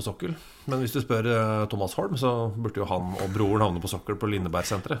havne på sokkel. Men hvis du spør Thomas Holm, så burde jo han og broren havne på sokkel på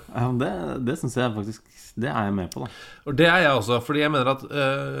Lindeberg-senteret. Ja, det synes jeg faktisk, det er jeg med på da. Og det er jeg også, fordi jeg mener at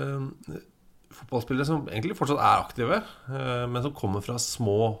fotballspillere som egentlig fortsatt er aktive, men som kommer fra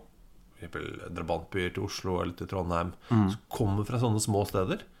små drabantbyer til Oslo eller til Trondheim, som kommer fra sånne små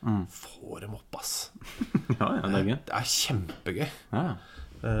steder, får dem opp, ass. Ja, det er gøy. Det er kjempegøy. Ja.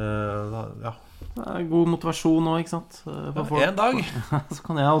 Ja. Det er god motivasjon nå, ikke sant? En dag så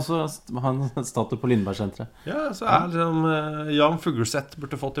kan jeg også ha en statue på Lindberg-senteret. Ja, så er liksom Jan Fugleseth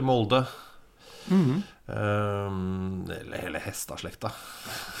burde fått i Molde. Eller hele Hestaslekta.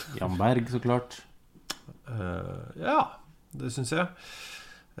 Jan Berg, så klart. Ja, det synes jeg.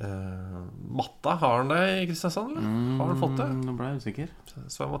 Matta, har han det i Kristiansand, eller? Har han fått det? Nå ble jeg usikker.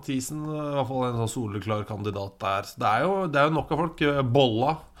 Svein Mathisen, i hvert fall en sånn soleklar kandidat der. Så det er jo nok av folk.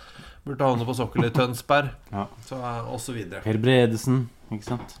 Bolla burde havne på sokkel i Tønsberg, så, og så videre. Per Bredesen, ikke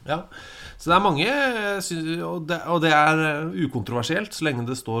sant? Ja, så det er mange, og det er ukontroversielt så lenge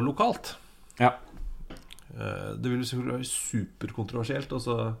det står lokalt. Ja. Det vil selvfølgelig være superkontroversielt, og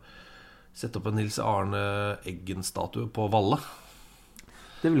så sette opp en Nils Arne Eggen-statue på Valle.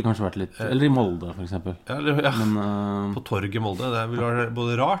 Det ville kanskje vært litt... Eller i Molde, for eksempel. Ja, men, på torget i Molde. Det ville være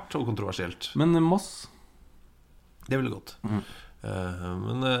både rart og kontroversielt. Men Moss? Det ville gått.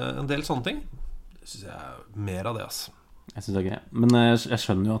 Men en del sånne ting synes jeg er mer av det, altså. Jeg synes det er gøy. Men jeg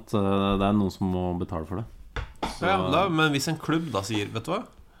skjønner jo at det er noen som må betale for det. Så... Ja, men hvis en klubb da sier, vet du hva?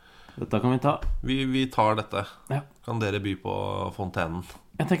 Dette kan vi ta. Vi tar dette. Ja. Kan dere by på fontenen?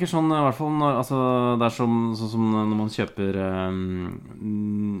 Jeg tenker sånn, i hvert fall når, altså, det er sånn som når man kjøper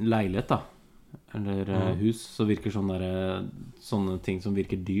leilighet da, eller hus, så virker sånne ting som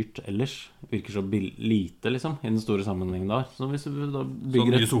virker dyrt ellers, virker så lite liksom, i den store sammenhengen der. Så hvis du da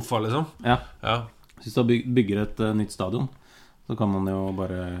bygger sånn ny sofa liksom? Ja. Hvis du da bygger et nytt stadion, så kan man jo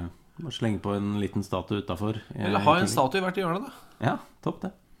bare slenge på en liten statue utenfor. Eller ha en statue i hvert hjørne da. Ja, topp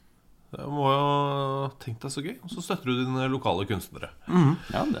det. Det må jo tenke deg så gøy. Og så støtter du dine lokale kunstnere.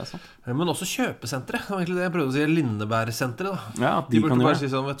 Ja, det er sant. Men også kjøpesentre. Det var egentlig det jeg prøvde å si. Lindebærsenteret da. Ja, de burde bare si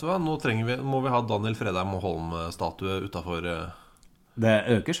sånn, vet du hva, nå må vi ha Daniel Fredheim og Holm-statue utenfor. Det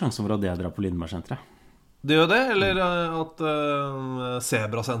øker sjansen for at jeg drar på Lindebærsenteret. Det gjør det, eller at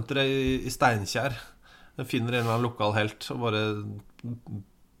Zebrasenteret i Steinkjer finner en eller annen lokal helt og bare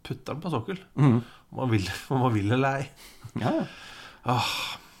putter den på sokkel. Man vil eller ei. Ja.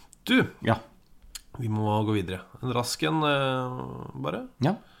 Du, ja. Vi må gå videre. En rask en, bare.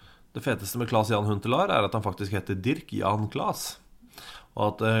 Ja. Det feteste med Claes Jan Huntelaar er at han faktisk heter Dirk Jan Claes.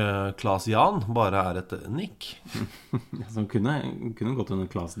 Og at Claes Jan bare er et nikk. Som kunne gått under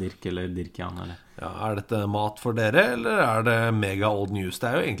Claes Dirk eller Dirk Jan eller. Ja, er dette mat for dere, eller er det mega old news? Det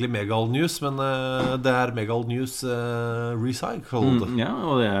er jo egentlig mega old news, men det er mega old news recycled. Ja,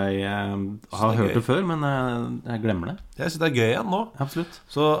 og jeg har hørt det før, men jeg glemmer det. Jeg synes det er gøy igjen nå. Absolutt.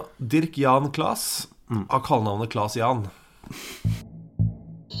 Så Dirk Jan Claes har kallenavnet Claes Jan.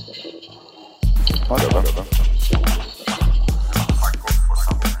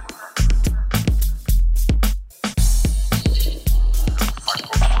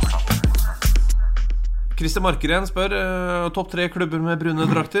 Christer Markeren spør topp 3 klubber med brune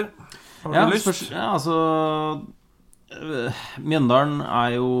drakter. Har du lyst? Altså Mjøndalen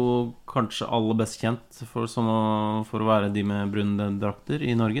er jo kanskje aller best kjent for å være de med brune drakter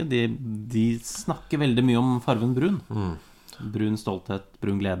i Norge. De snakker veldig mye om farven brun. Brun stolthet,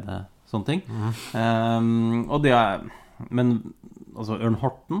 brun glede, sånne ting. Og det er... Men altså, Ørn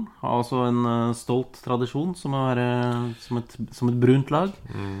Horten har også en stolt tradisjon som å være som et brunt lag.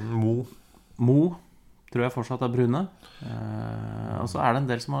 Mo tror jeg fortsatt er brune. Og så er det en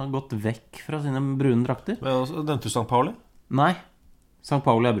del som har gått vekk fra sine brune drakter. Nevnte du St. Pauli? Nei, St.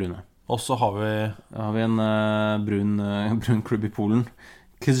 Pauli er brune. Og så har vi en brun klubb i Polen,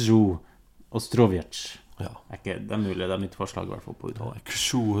 Kzoo Ostrowiec. Ja. Det er mulig, det er mitt forslag i hvert fall på uttale.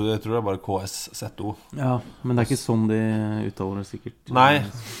 Kzoo, jeg tror det er bare KSZO. Ja, men det er ikke sånn de uttaler det sikkert. Nei,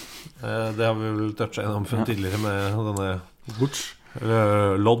 det har vi vel touchet innom tidligere med denne Butch.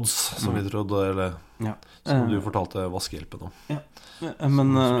 Eller Lodds, som vi trodde, eller som du fortalte vaskehjelpen om. Ja.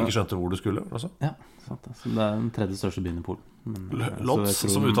 Men, som ikke skjønte hvor du skulle også. Ja, sant det. Så det er den tredje største byen i Polen. Lodds,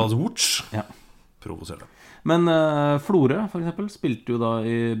 som uttales Wutsch. Ja. Provoserende. Men Florø for eksempel spilte jo da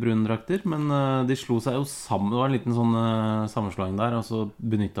i brune drakter, men de slo seg jo sammen. Det var en liten sånn sammenslåing der, og så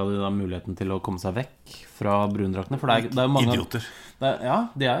benyttet de da muligheten til å komme seg vekk fra brune draktene. For det er jo mange idioter. Ja,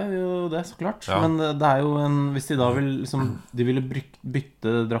 det er jo det, så klart. Ja. Men det er jo hvis de da vil liksom, de ville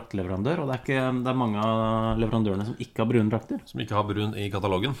bytte draktleverandør, og det er mange av leverandørene som ikke har brune drakter. Som ikke har brun i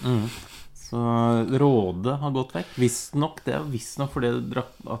katalogen. Så Råde har gått vekk. Visstnok fordi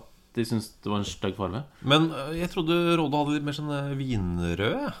at de synes det var en stygg farve. Men jeg trodde Råde hadde litt mer sånn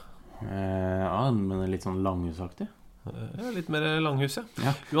vinrød. Ja, men litt sånn langhusaktig. Ja, litt mer langhus,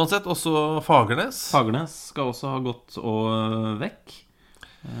 ja. Uansett, også Fagernes. Fagernes skal også ha gått vekk.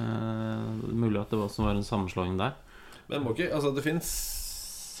 Mulig at det også var en sammenslåing der. Men må ikke, altså det finnes,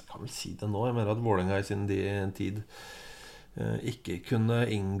 jeg kan vel si det nå, jeg mener at Vålerenga i sin tid ikke kunne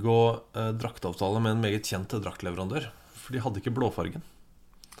inngå draktavtale med en meget kjent draktleverandør, for de hadde ikke blåfargen.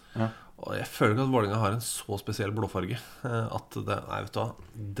 Ja. Og jeg føler ikke at Vålerenga har en så spesiell blåfarge at det, nei, vet du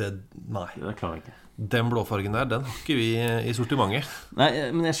hva det klarer jeg ikke. Den blåfargen der, den har ikke vi i sortimentet. Nei,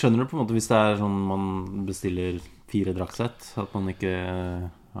 men jeg skjønner det på en måte hvis det er sånn man bestiller 4 draktsett, at man ikke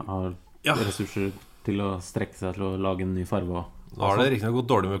har ressurser til å strekke seg til å lage en ny farve. Nå har det riktig nok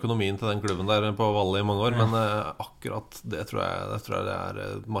gått dårlig med økonomien til den klubben der på Valle i mange år, men akkurat det tror jeg det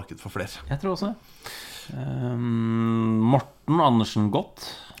er marked for flere. Jeg tror også Morten Andersen Gott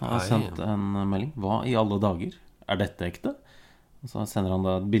har sendt en melding. Hva i alle dager? Er dette ekte? Og så sender han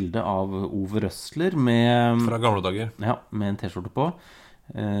da et bilde av Ove Røsler med, fra gamle dager. Ja, med en t-skjorte på.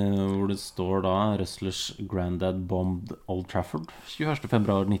 Hvor det står da Rustlers granddad bombed Old Trafford 21.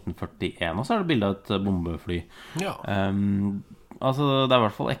 februar 1941. Og så det bildet av et bombefly. Ja. Altså det i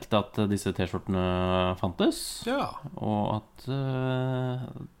hvert fall ekte at disse t-skjortene fantes. Ja. Og at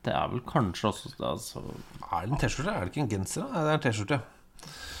det vel kanskje også altså, det en t-skjorte? Det ikke en genser? Nei, det en t-skjorte.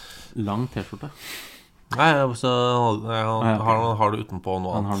 Lang t-skjorte. Nei, så har du utenpå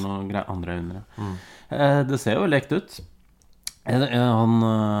noe annet. Han har noe andre under. Det ser jo veldig ekte ut. Jeg tror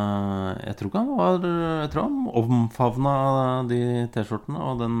ikke han omfavna de t-skjortene.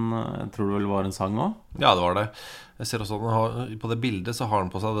 Og jeg tror det vel var en sang også. Ja, det var det. Jeg ser også at på det bildet så har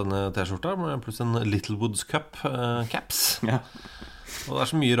han på seg denne t-skjorta pluss en Littlewoods Cup caps. Ja. Og det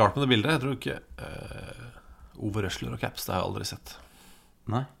så mye rart med det bildet. Jeg tror ikke Ove Røsler og caps, det har jeg aldri sett.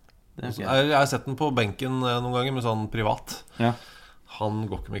 Nei, jeg har sett den på benken noen ganger, men sånn privat. Ja. Han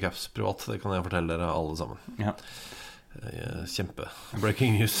går ikke med caps privat. Det kan jeg fortelle dere alle sammen. Ja. Kjempe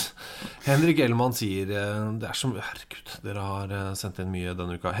breaking news. Henrik Ellemann sier det som, herregud, dere har sendt inn mye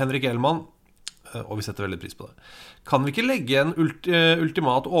denne uka. Henrik Ellemann, og vi setter veldig pris på det. Kan vi ikke legge en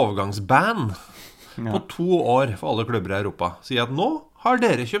ultimat overgangsban på 2 år for alle klubber i Europa? Sier at nå har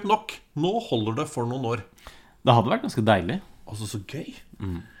dere kjøpt nok. Nå holder det for noen år. Det hadde vært ganske deilig. Altså så gøy.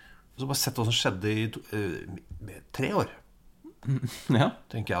 Så bare sett hva som skjedde i 3 år. Ja.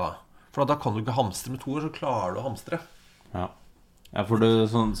 Tenker jeg da. For da kan du ikke hamstre med 2 år, så klarer du å hamstre. Ja, for det er jo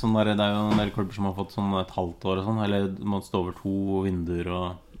en del klubber som har fått sånn et halvt år og sånn, eller man står over 2 vinduer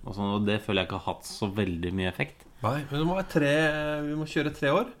og sånn, og det føler jeg ikke har hatt så veldig mye effekt. Nei, men det må være vi må kjøre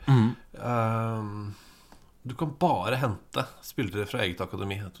 3 år. Du kan bare hente spillere fra eget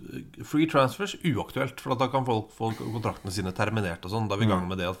akademi. Free transfers, uaktuelt, for da kan folk få kontraktene sine terminert og sånn. Da vi i gang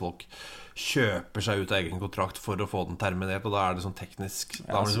med det at folk kjøper seg ut av egen kontrakt for å få den terminert, og da det sånn teknisk,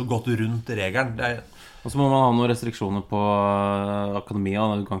 da har det liksom gått rundt regelen. Og så må man ha noen restriksjoner på akademia.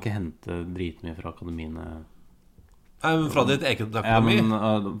 Du kan ikke hente dritmye fra akademiene. Fra ditt eget akademi? Ja,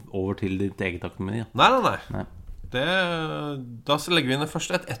 men over til ditt eget akademi. Ja. Nei. Da legger vi inn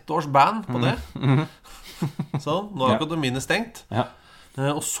først et 1 års ban på det. Sånn, nå akademiene stengt. Ja.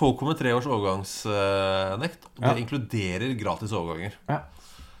 Og så kommer 3 års overgangsnekt. Og det inkluderer gratis overganger. Ja.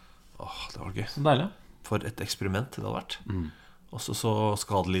 Det var gøy. Så deilig. For et eksperiment det hadde vært. Også så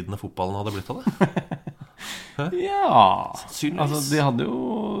skadelidende fotballen hadde blitt av det. Ja. Altså, de hadde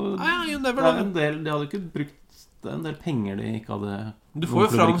jo de hadde ikke brukt en del penger de ikke hadde. Du får jo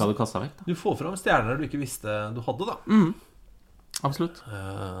fram, hadde kastet vekk, du får fram stjerner du ikke visste du hadde da. Absolutt.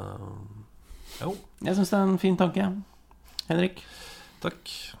 Jo. Jeg synes det en fin tanke, Henrik. Takk.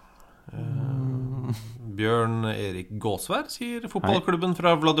 Bjørn Erik Gåsvær sier fotballklubben fra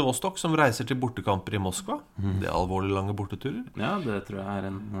Vladivostok som reiser til bortekamper i Moskva. Det alvorlig lange borteturer. Ja, det tror jeg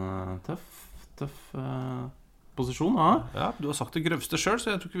en tøff posisjon. Ja, du har sagt det grøvste selv, så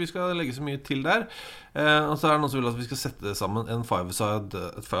jeg tror ikke vi skal legge så mye til der. Og så det noen som vil at vi skal sette sammen et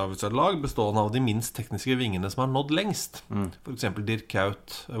five-side lag bestående av de minst tekniske vingene som har nådd lengst. For eksempel Dirk Kuyt,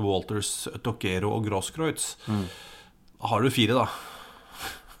 Walters, Toquero og Grosskreutz. Har du 4 da?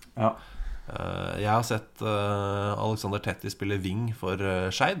 Ja. Jeg har sett Alexander Tetti spille ving for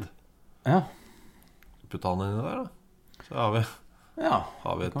Skeid. Ja. Putt han inn i der da. Så har vi det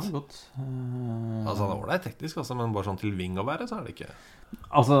kan vi godt. Altså han det teknisk altså, men bare sånn til ving å være så det ikke.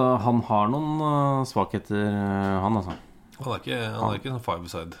 Altså han har noen svakheter han altså. Han er ikke en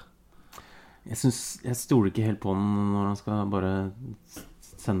five-side. Jeg stoler ikke helt på han når han skal bare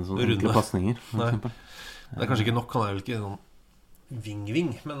sende sånne enkle passninger for eksempel. Det kanskje ikke nok. Han vel ikke sånn ving,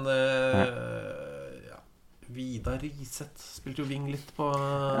 men Vidar Riseth spilte jo ving litt på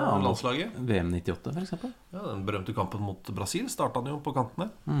landslaget. VM 98 for eksempel. Ja, den berømte kampen mot Brasil startet han jo på kantene.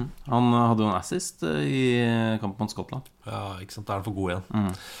 Han hadde jo en assist i kampen mot Skottland. Ja, ikke sant, da er han for god igjen.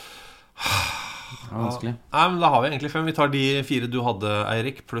 Det var vanskelig. Nei, men da har vi egentlig 5. Vi tar de 4 du hadde,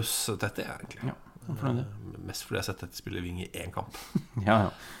 Eirik, pluss Tetti egentlig. Ja, mest fordi jeg har sett Tetti spille ving i 1 kamp.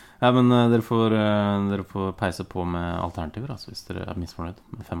 Ja, men dere får peise på med alternativer altså, hvis dere misfornøyd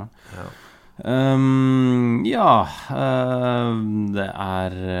med 5'eren. Det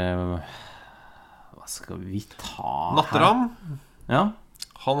hva skal vi ta Natteram. Ja.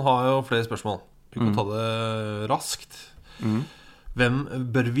 Han har jo flere spørsmål. Vi kan ta det raskt. Hvem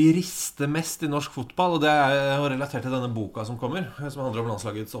bør vi riste mest i norsk fotball? Og det jo relatert til denne boka som kommer, som handler om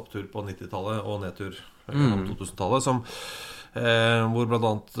landslagets opptur på 90-tallet og nedtur gjennom 2000-tallet, som hvor blant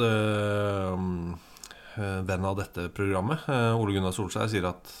annet venn av dette programmet, Ole Gunnar Solskjær, sier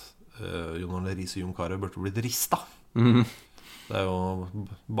at Jon Arne Riise og Jon Carew burde blitt rista. Det jo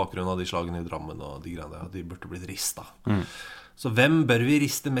bakgrunnen av de slagene i Drammen og de greiene der, de burde blitt rista. Så hvem bør vi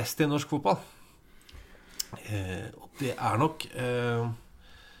riste mest i norsk fotball? Og det nok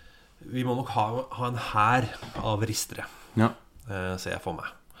Vi må nok ha en hær av ristere, ser jeg for meg.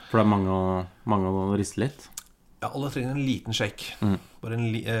 For det mange å riste litt? Ja, alle trenger en liten shake. Bare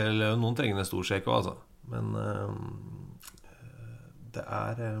eller noen trenger en stor shake også, altså. Men det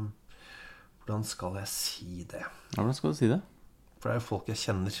hvordan skal jeg si det? Ja, hvordan skal du si det? For det er jo folk jeg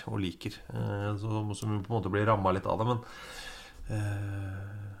kjenner og liker, som på en måte blir rammet litt av det. Men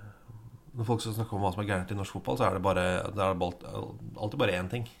når folk skal snakke om hva som gærent i norsk fotball, så det alltid bare én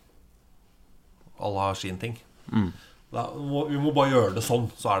ting. Alle har sin ting. Vi må bare gjøre det sånn,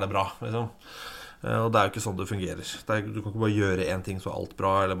 så det bra, liksom. Og det jo ikke sånn det fungerer. Du kan ikke bare gjøre én ting, så alt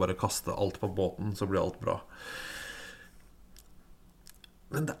bra, eller bare kaste alt på båten, så blir alt bra.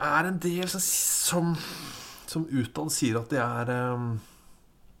 Men det en del som utad sier at de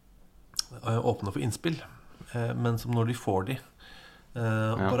åpne for innspill, men som når de får de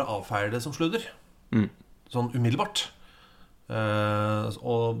bare avfeier det som sludder. Sånn umiddelbart.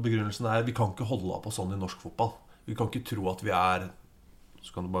 Og begrunnelsen vi kan ikke holde på sånn i norsk fotball. Vi kan ikke tro at vi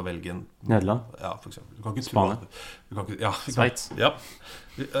så kan du bare velge en Nederland? Ja, for eksempel. Du kan ikke Spania? Sveits? Ja,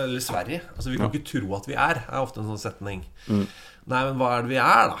 eller Sverige. Altså, vi kan ikke tro at vi ofte en sånn setning. Nei, men hva det vi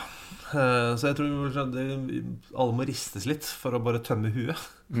da? Så jeg tror alle må ristes litt for å bare tømme huet.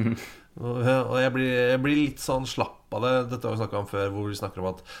 Og jeg blir litt sånn slapp av det. Dette har vi snakket om før, hvor vi snakker om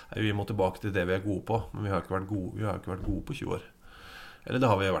at vi må tilbake til det vi gode på. Men vi har ikke vært gode på 20 år. Eller det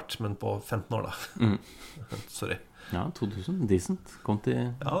har vi vært, men på 15 år da. Sorry. Ja, 2000, decent. Kom til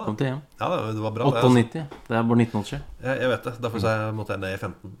hjem. Ja, det var bra. 98, det bare 19 år siden. Jeg vet det, derfor måtte jeg ned i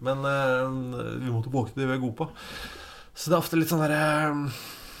 15. Men vi må tilbake til det vi gode på. Så det ofte litt sånn der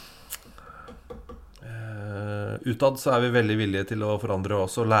utad så vi veldig villige til å forandre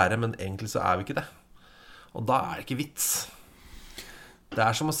oss og lære, men egentlig så vi ikke det. Og da det ikke vits. Det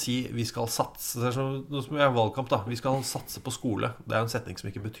som å si vi skal satse. Det som vi valgkamp da. Vi skal satse på skole. Det en setning som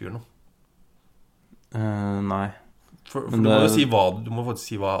ikke betyr noe. Nei. For du må jo si du må faktisk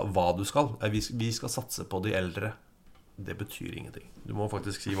si hva du skal. Vi skal satse på de eldre. Det betyr ingenting. Du må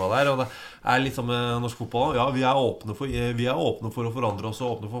faktisk si hva det og det litt som med norsk fotball. Ja, vi åpne for å forandre oss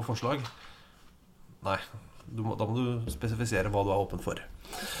og åpne for forslag. Nei, da må du spesifisere hva du åpen for.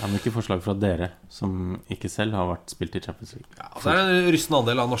 Men ikke forslag fra dere som ikke selv har vært spilt i Champions League. Ja, så en rystende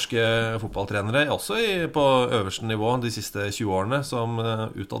andel av norske fotballtrenere, også på øverste nivå de siste 20 årene, som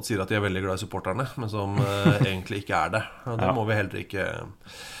utad sier at de veldig glad i supporterne, men som egentlig ikke det. Og det må vi heller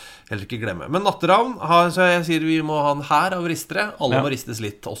ikke glemme. Men Natteravn, så jeg sier vi må ha en hær av ristere. Alle må ristes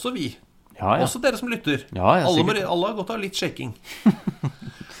litt, også vi. Også dere som lytter. Alle har godt av litt shaking.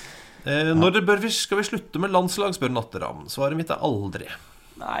 Når skal vi slutte med landslag, spør Natteravn. Svaret mitt aldri.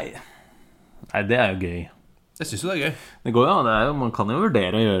 Nei, det jo gøy. Jeg synes jo det gøy. Det går jo, man kan jo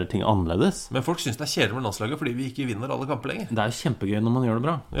vurdere å gjøre ting annerledes. Men folk synes det kjedelig med landslaget fordi vi ikke vinner alle kamper lenger. Det jo kjempegøy når man gjør det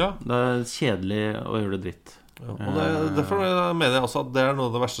bra. Det kjedelig å gjøre det dritt. Og derfor mener jeg også at det noe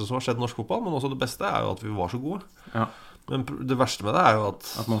av det verste som har skjedd i norsk fotball. Men også det beste jo at vi var så gode. Men det verste med det jo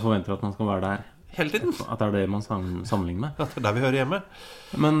at man forventer at man skal være der hele tiden. At det det man sammenligner med. Ja, det der vi hører hjemme.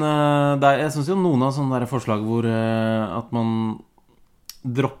 Men jeg synes jo noen av sånne der forslag hvor at man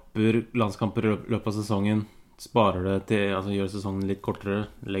dropper landskamper i løpet av sesongen, sparer det til, altså gjør sesongen litt kortere,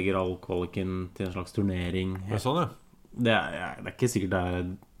 legger all kvaliken til en slags turnering. Sånn, ja. Det ikke sikkert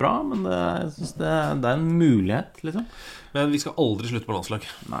det bra, men jeg synes det en mulighet, liksom. Men vi skal aldri slutte på landslag.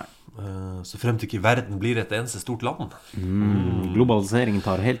 Nei. Så frem til ikke verden blir et eneste stort land. Globaliseringen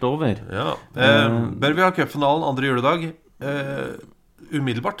tar helt over. Ja. Bør vi ha cupfinalen andre juledag?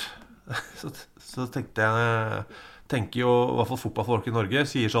 Umiddelbart så tenker jo i hvert fall fotballfolk i Norge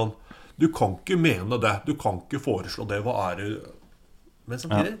sier sånn: du kan ikke mene det, du kan ikke foreslå det, hva det? Men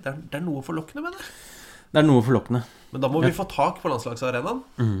samtidig, det noe forlokkende med det. Det noe forlokkende. Men da må vi få tak på landslagsarenaen.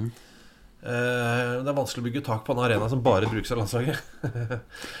 Det vanskelig å bygge tak på en arena som bare brukes av landslaget.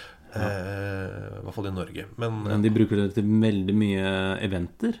 I hvert fall i Norge. Men de bruker det til veldig mye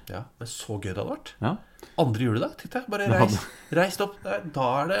eventer. Ja, men så gøy det hadde vært. Ja. Andre juledag, titt bare reis opp.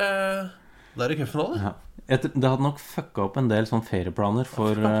 Da det cupfinale. Ja. Det hadde nok fucka opp en del sånn ferieplaner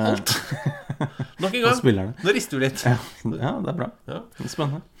for alt. Nok en gang, spillerne. Nå rister vi litt. Ja, det bra. Det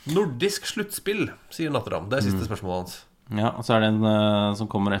spennende. Nordisk sluttspill, sier Natteravn. Det siste spørsmålet hans. Ja, og så det en som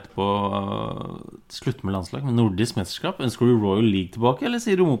kommer etterpå, slutt med landslag, med nordisk mesterskap. Ønsker du Royal League tilbake, eller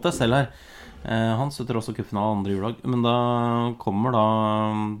sier du mot deg selv her? Han støtter også cupfinalen andre juledag. Men da kommer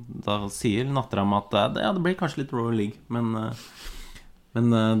da sier Natteravn at det blir kanskje litt Royal League, men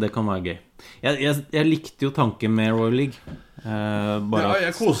det kan være gøy. Jeg likte jo tanken med Royal League.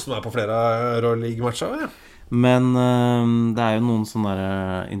 Jeg koste meg på flere Royal League-matcher. Men det jo noen sånne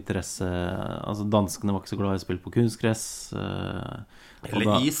der interesse. Altså danskene var ikke så glad I spill på kunstgress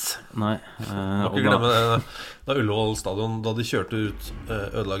eller is. Nei Må ikke glemme da Ullevål stadion, da de kjørte ut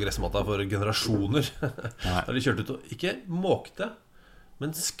ødela gressmatta for generasjoner. Da de kjørte ut og ikke måkte,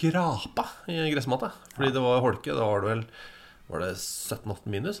 men skrapa I gressmatta. Fordi det var holke. Da var det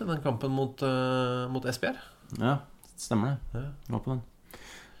 17-18 minus I den kampen mot Esbjerg. Ja, stemmer det. Var på den.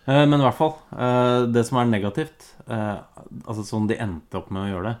 Men I hvert fall det som negativt altså sånn de endte opp med å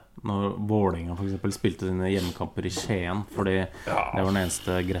gjøre det når Vålerenga for eksempel spilte sine hjemmekamper I Skien fordi det var den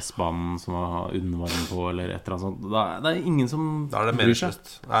eneste gressbanen som var undervarm på eller et eller annet sånt det ingen som bryr seg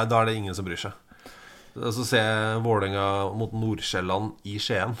Nei, da det ingen som bryr seg Så ser jeg Vålerenga mot Nordsjælland I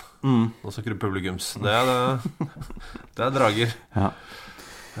Skien og så kryper publikums det drager Ja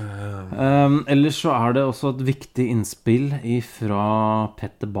ellers så det også et viktig innspill fra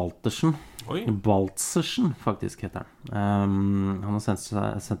Petter Baltersen Baltzersen faktisk heter han Han har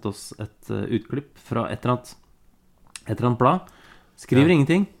sendt oss et utklipp fra et eller annet blad Skriver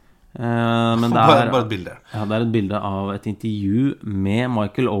ingenting men det bare et bilde Ja, det et bilde av et intervju med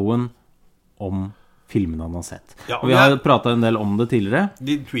Michael Owen om filmene han har sett og vi har pratet en del om det tidligere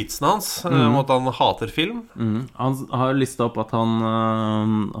De tweetsene hans om at han hater film Han har listet opp at han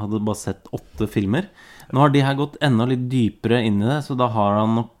hadde bare sett 8 filmer Nå har de her gått enda litt dypere inn I det Så da har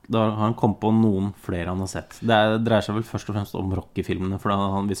han kommet på noen flere han har sett Det dreier seg vel først og fremst om Rocky-filmene For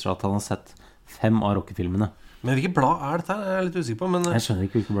han viser at han har sett 5 av Rocky-filmene Men hvilket blad dette her? Jeg litt usikker på men Jeg skjønner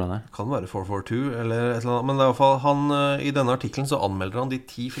ikke hvilket blad det Kan være 442 eller et eller annet Men det I hvert fall han, I denne artikkelen så anmelder han de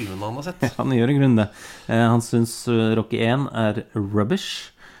 10 filmene han har sett Han gjør en grunn det Han synes Rocky 1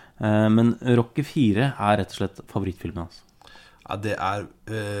 rubbish Men Rocky 4 rett og slett favorittfilmen hans Ja, det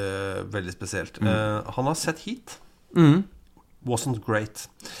veldig spesielt Han har sett Heat Wasn't great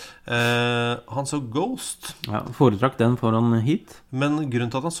Han så Ghost Ja, foretrakk den foran Heat Men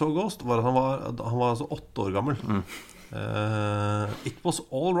grunnen til at han så Ghost var at han var altså 8 år gammel It was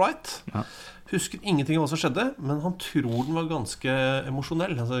all right Husker ingenting av hva som skjedde Men han tror den var ganske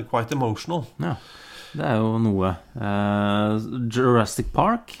emosjonell Altså quite emotional Ja, det jo noe Jurassic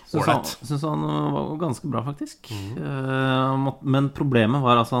Park synes han var ganske bra faktisk Men problemet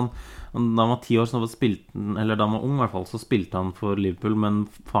var altså da han var 10 år så eller da han var ung I hvert fall Så spilte han for Liverpool Men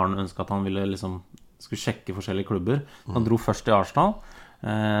faren ønsket at han ville skulle sjekke forskjellige klubber Han dro først til Arsenal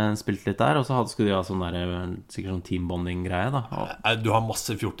Spilte litt der Og så skulle de ha sånn der sikkert sånn teambonding-greie da Du har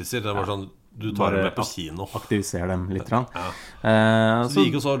masse fjortiser Det var sånn Du tar dem med på kino Aktiviser dem litt Så vi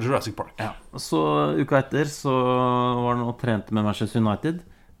gikk og så Jurassic Park Så uka etter så var han og trente med Manchester United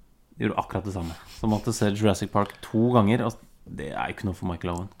Gjorde akkurat det samme Så måtte se Jurassic Park 2 ganger Og det ikke noe for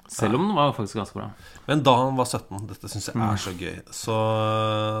Michael Owen Selv om den var faktisk ganske bra Men da han var 17 Dette synes jeg så gøy Så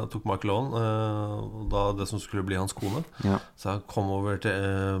tok Michael Owen Da det som skulle bli hans kone Så han kom over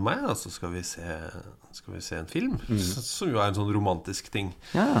til meg Og så skal vi se en film Som jo en sånn romantisk ting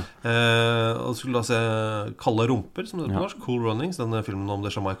Og skulle da se Kalde rumper Som det på norsk Cool Runnings Denne filmen om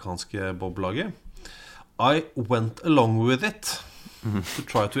det jamaikanske boblaget I went along with it To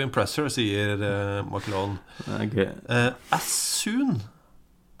try to impress her Sier Michael Owen As soon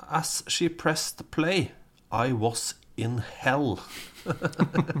as she pressed play I was in hell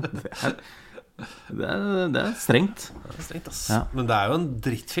Det strengt Det strengt ass Men det jo en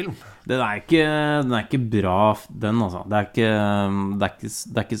drittfilm Den ikke bra den altså det ikke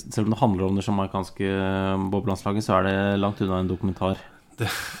Selv om det handler om det jamaikanske boblandslaget Så det langt unna en dokumentar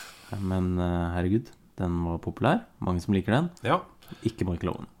Men herregud Den var populær Mange som liker den Ja Ikke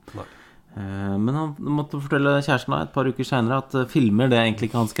Michael Owen Men han måtte fortelle kjæresten et par uker senere At filmer, det egentlig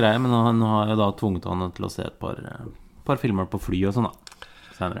ikke hans greie Men han har jo da tvunget han til å se et par filmer på fly og sånn da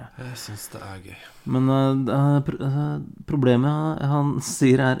Senere Jeg synes det gøy Men problemet han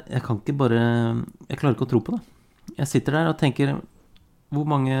sier Jeg kan ikke bare Jeg klarer ikke å tro på det Jeg sitter der og tenker Hvor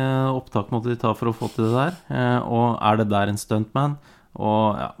mange opptak måtte de ta for å få til det der Og det der en stuntman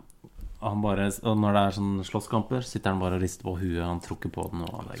Og ja han bare, og når det sånn slåsskamper Sitter han bare og rister på huet Han tror ikke på den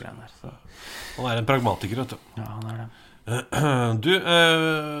og det greiene der så. Han en pragmatiker, vet du Ja, han det Du,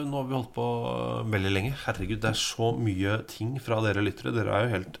 nå har vi holdt på veldig lenge Herregud, det så mye ting fra dere lyttere Dere jo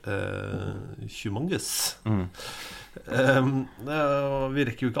helt humongous Vi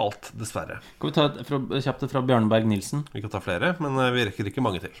rekker jo ikke alt, dessverre Kan vi ta kjapt fra Bjarneberg Nilsen? Vi kan ta flere, men vi rekker ikke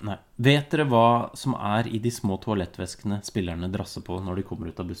mange til Nei. Vet dere hva som I de små toalettvæskene Spillerne drasser på når de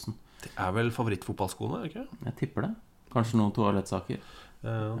kommer ut av bussen? Det vel favorittfotballskoene, ikke? Jeg tipper det Kanskje noen toalettsaker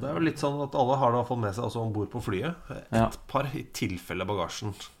Det jo litt sånn at alle har det fått med seg også ombord på flyet Et par I tilfelle bagasjen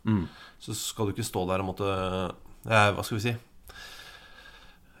Så skal du ikke stå der og måtte Hva skal vi si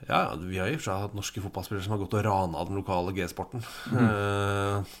Ja, vi har jo hatt norske fotballspillere som har gått og ranet den lokale G-sporten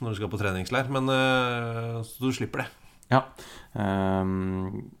når de skal på treningsleir, men så du slipper det. Ja,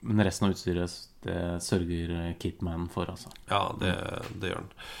 men resten av utstyret, det sørger Kitman for, altså. Ja, det gjør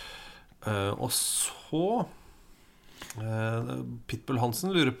den. Og så Pitbull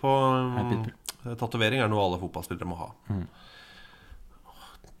Hansen lurer på tatovering noe alle fotballspillere må ha.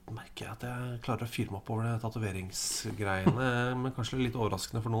 Merker jeg at jeg klarer å fyre meg opp over det tatoveringsgreiene, men kanskje litt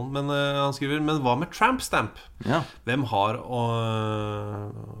overraskende for noen. Men han skriver, men hva med tramp stamp? Ja. Hvem har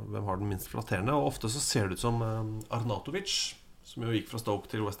den minst flatterende? Og ofte så ser det ut som Arnautovic, som jo gikk fra Stoke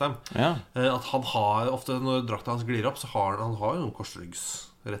til West Ham. Ja. At han har, ofte når drakta hans glir opp, så har han jo noen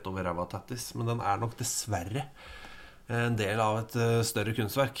korsryggs rett over ræva tattis, men den nok dessverre en del av et større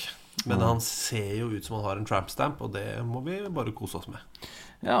kunstverk. Men han ser jo ut som han har en tramp stamp, og det må vi bare kose oss med.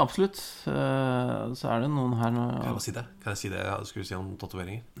 Ja, absolutt. Så det noen her nå... Kan jeg si det? Kan jeg si det? Jeg skulle si om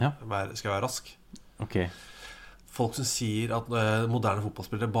tatoveringer. Ja. Skal jeg være rask? Ok. Folk som sier at moderne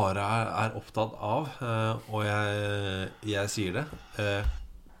fotballspillere bare opptatt av, og jeg sier det,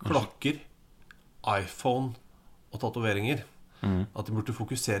 klokker, iPhone og tatoveringer, at de burde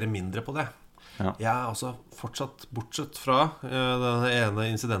fokusere mindre på det. Ja. Jeg altså fortsatt, bortsett fra den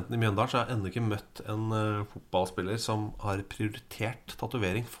ene incidenten i Mjøndalen, så har jeg enda ikke møtt en fotballspiller som har prioritert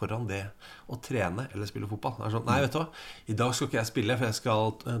tatovering foran det å trene eller spille fotball. Det sånn, nei, vet du hva, i dag skal ikke jeg spille, for jeg skal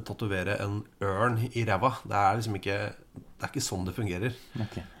tatovere en ørn i ræva. Det liksom ikke, det ikke sånn det fungerer.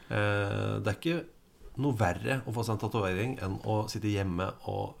 Okay. Det ikke noe verre å få seg en tatovering enn å sitte hjemme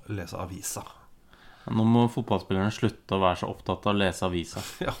og lese avisa. Nå må fotballspillerne slutte å være så opptatt av å lese avisa.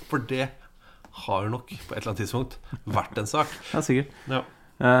 Ja, for det har nok på et eller annet tidspunkt vært en sak. Ja, sikkert. Ja.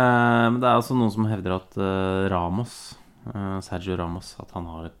 Men det også noen som hevder at Sergio Ramos, at han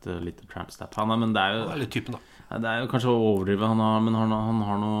har et lite tramp stamp. Men det jo... Han litt typen, da. Det jo kanskje å overdrive, men han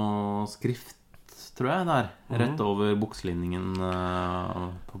har noe skrift, tror jeg, der. Rett over bukslinningen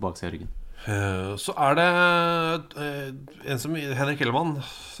på baksiden av ryggen. Så det en som Henrik Ellemann,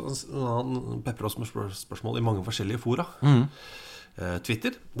 han pepper oss med spørsmål i mange forskjellige fora.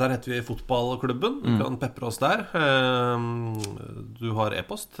 Twitter, der heter vi Fotballklubben. Du kan peppre oss der. Du har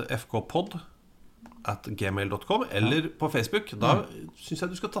e-post fkpod@gmail.com, eller på Facebook. Da synes jeg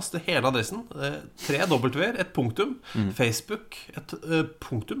du skal taste hele adressen, 3 W-er, et punktum, Facebook, et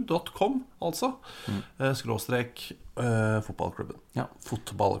punktum.com, altså, skråstrek Fotballklubben. Ja.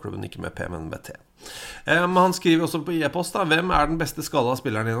 Fotballklubben, ikke med P, men med T. Men han skriver også på e-post da, hvem den beste skala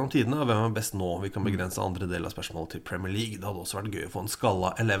spilleren gjennom tidene, og hvem best nå? Vi kan begrense andre del av spørsmålet til Premier League. Det hadde også vært gøy å få en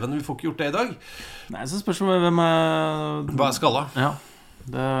skala 11. Vi får ikke gjort det i dag. Nei, så spørsmålet hvem Hva skala? Ja,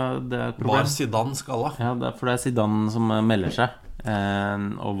 det et problem. Var Zidane skala? Ja, for det Zidane som melder seg.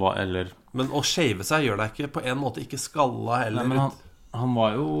 Men å shave seg gjør deg ikke på en måte ikke skalla heller. Nei, men han var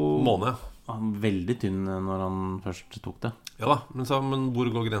jo måne. Han veldig tynn når han først tok det. Ja da, men hvor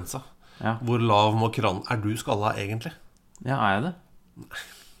går grensa? Ja. Hvor lav må kranen? Du skalla egentlig? Ja, jeg det? Nei,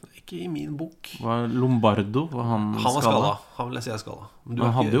 ikke i min bok. Var Lombardo? Han var skalla. Han vil jeg si skalla. Men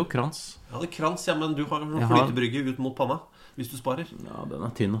han hadde jo krans. Jeg hadde krans, ja, men du har flytebrygge ut mot panna hvis du sparer. Ja, den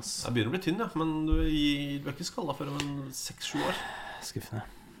tynn, ass. Jeg begynner å bli tynn, ja. Men du ikke skalla før om 6-7 år. Skuffende.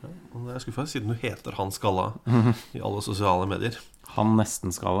 Ja, det skuffende, siden du heter han skalla i alle sosiale medier. Han nesten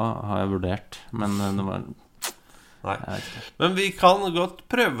skalla har jeg vurdert, men det var... Nei, men vi kan godt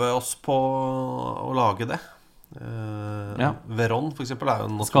prøve oss på å lage det. Veron for eksempel jo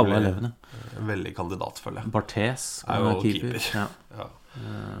en naturlig, veldig kandidat, føler jeg. Barthes jo keeper. Ja.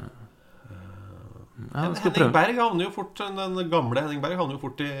 Henning Berg havner jo fort, den gamle Henning Berg havner jo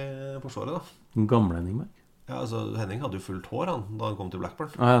fort i forsvaret da. Den gamle Henning Berg? Ja, altså Henning hadde jo fullt hår da han kom til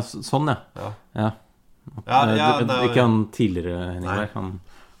Blackburn. Ja, sånn ja. Ikke han tidligere Henning Berg, han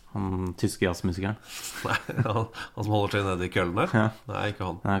tyske jazzmusikeren. Nei, han som holder seg nede i kølen der. Ja. Nei, ikke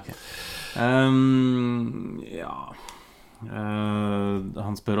han. Nei, okay.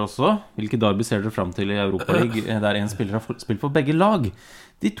 Han spør også hvilke derby ser dere frem til i Europa League, der en spiller har spilt for begge lag.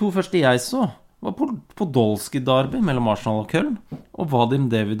 De 2 første jeg så var Podolski derby mellom Arsenal og Köln, og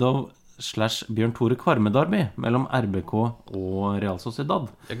Vadim Davidov / Bjørn Tore Kvarme derby mellom RBK og Real Sociedad.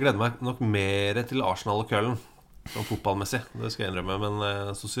 Jeg gleder meg nok mer til Arsenal og Köln som fotballmessig, det skal jeg innrømme. Men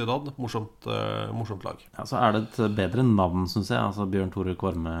Sociedad, morsomt lag. Ja, så det et bedre navn, synes jeg. Altså Bjørn Tore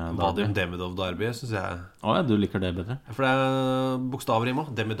Kvarme Vadim Demidov derby, synes jeg. Ja, du liker det bedre? For det bokstavrim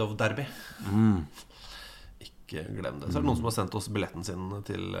også, Demidov derby. Ikke glem det. Så det noen som har sendt oss billetten sin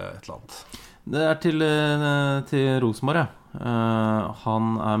til et eller annet. Det til Rosenborg, ja. Han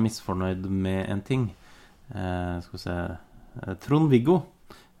misfornøyd med en ting. Skal vi se, Trond-Viggo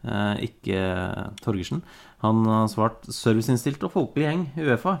ikke Torgersen. Han har svart serviceinnstilt og folkelig gjeng i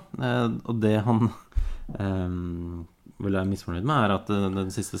UEFA. Og det han vel er misfornøyd med, er at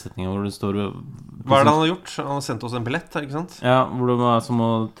den siste setningen hvor det står Hva er det han har gjort? Han har sendt oss en billett, ikke sant? Ja, hvor det var som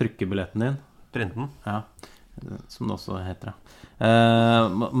å trykke billetten din. Printen. Ja, som det også heter.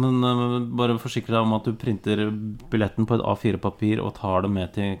 Men bare forsikre deg om at du printer billetten på et A4-papir og tar det med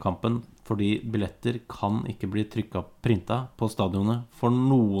til kampen, fordi billetter kan ikke bli printa på stadionet for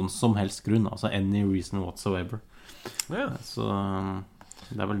noen som helst grunn, altså any reason whatsoever. Ja. Så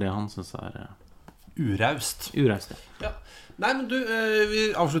det er vel det han synes er uraust. Uraust, ja. Nei, men du, vi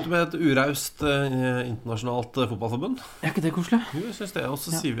avslutter med et uraust internasjonalt fotballforbund. Er ikke det koselig? Jo, jeg synes det. Og så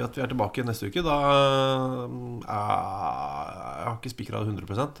sier vi at vi er tilbake neste uke. Da jeg har ikke spikret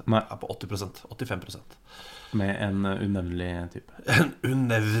 100%. Nei. Jeg er på 80%, 85%. Med en unevnelig type. En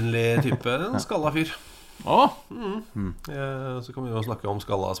unevnelig type. En skalla fyr. Så kan vi jo snakke om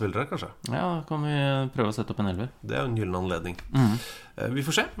skalla spillere, kanskje. Ja, da kan vi prøve å sette opp en elver. Det er jo en gyllen anledning. Vi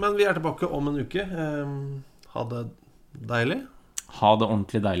får se, men vi er tilbake om en uke. Ha det deilig. Ha det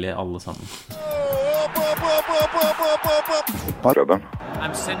ordentlig deilig, alle sammen.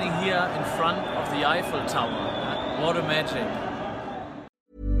 I'm sitting here in front of the Eiffel Tower. What a magic.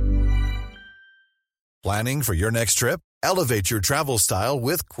 Planning for your next trip? Elevate your travel style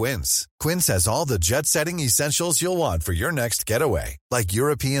with Quince. Quince has all the jet-setting essentials you'll want for your next getaway, like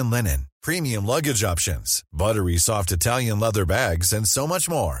European linen, premium luggage options, buttery soft Italian leather bags, and so much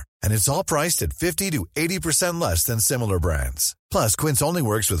more. And it's all priced at 50 to 80% less than similar brands. Plus, Quince only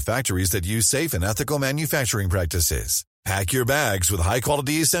works with factories that use safe and ethical manufacturing practices. Pack your bags with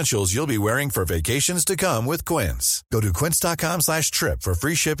high-quality essentials you'll be wearing for vacations to come with Quince. Go to quince.com/trip for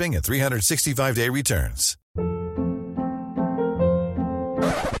free shipping and 365-day returns.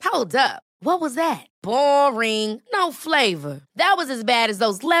 Hold up. What was that? Boring. No flavor. That was as bad as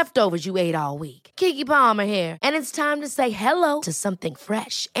those leftovers you ate all week. Keke Palmer here, and it's time to say hello to something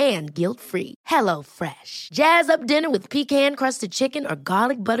fresh and guilt-free. Hello Fresh. Jazz up dinner with pecan-crusted chicken or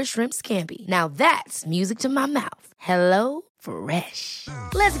garlic butter shrimp scampi. Now that's music to my mouth. Hello Fresh.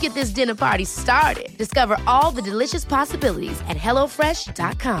 Let's get this dinner party started. Discover all the delicious possibilities at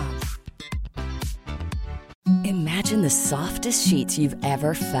HelloFresh.com. Imagine the softest sheets you've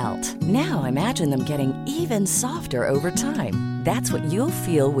ever felt. Now imagine them getting even softer over time. That's what you'll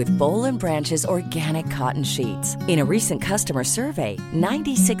feel with Boll & Branch's organic cotton sheets. In a recent customer survey,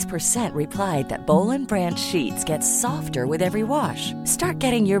 96% replied that Boll & Branch sheets get softer with every wash. Start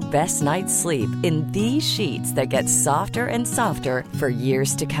getting your best night's sleep in these sheets that get softer and softer for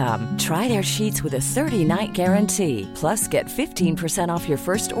years to come. Try their sheets with a 30-night guarantee. Plus, get 15% off your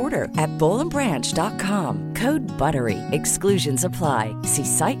first order at bollandbranch.com. Code BUTTERY. Exclusions apply. See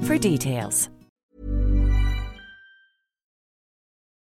site for details.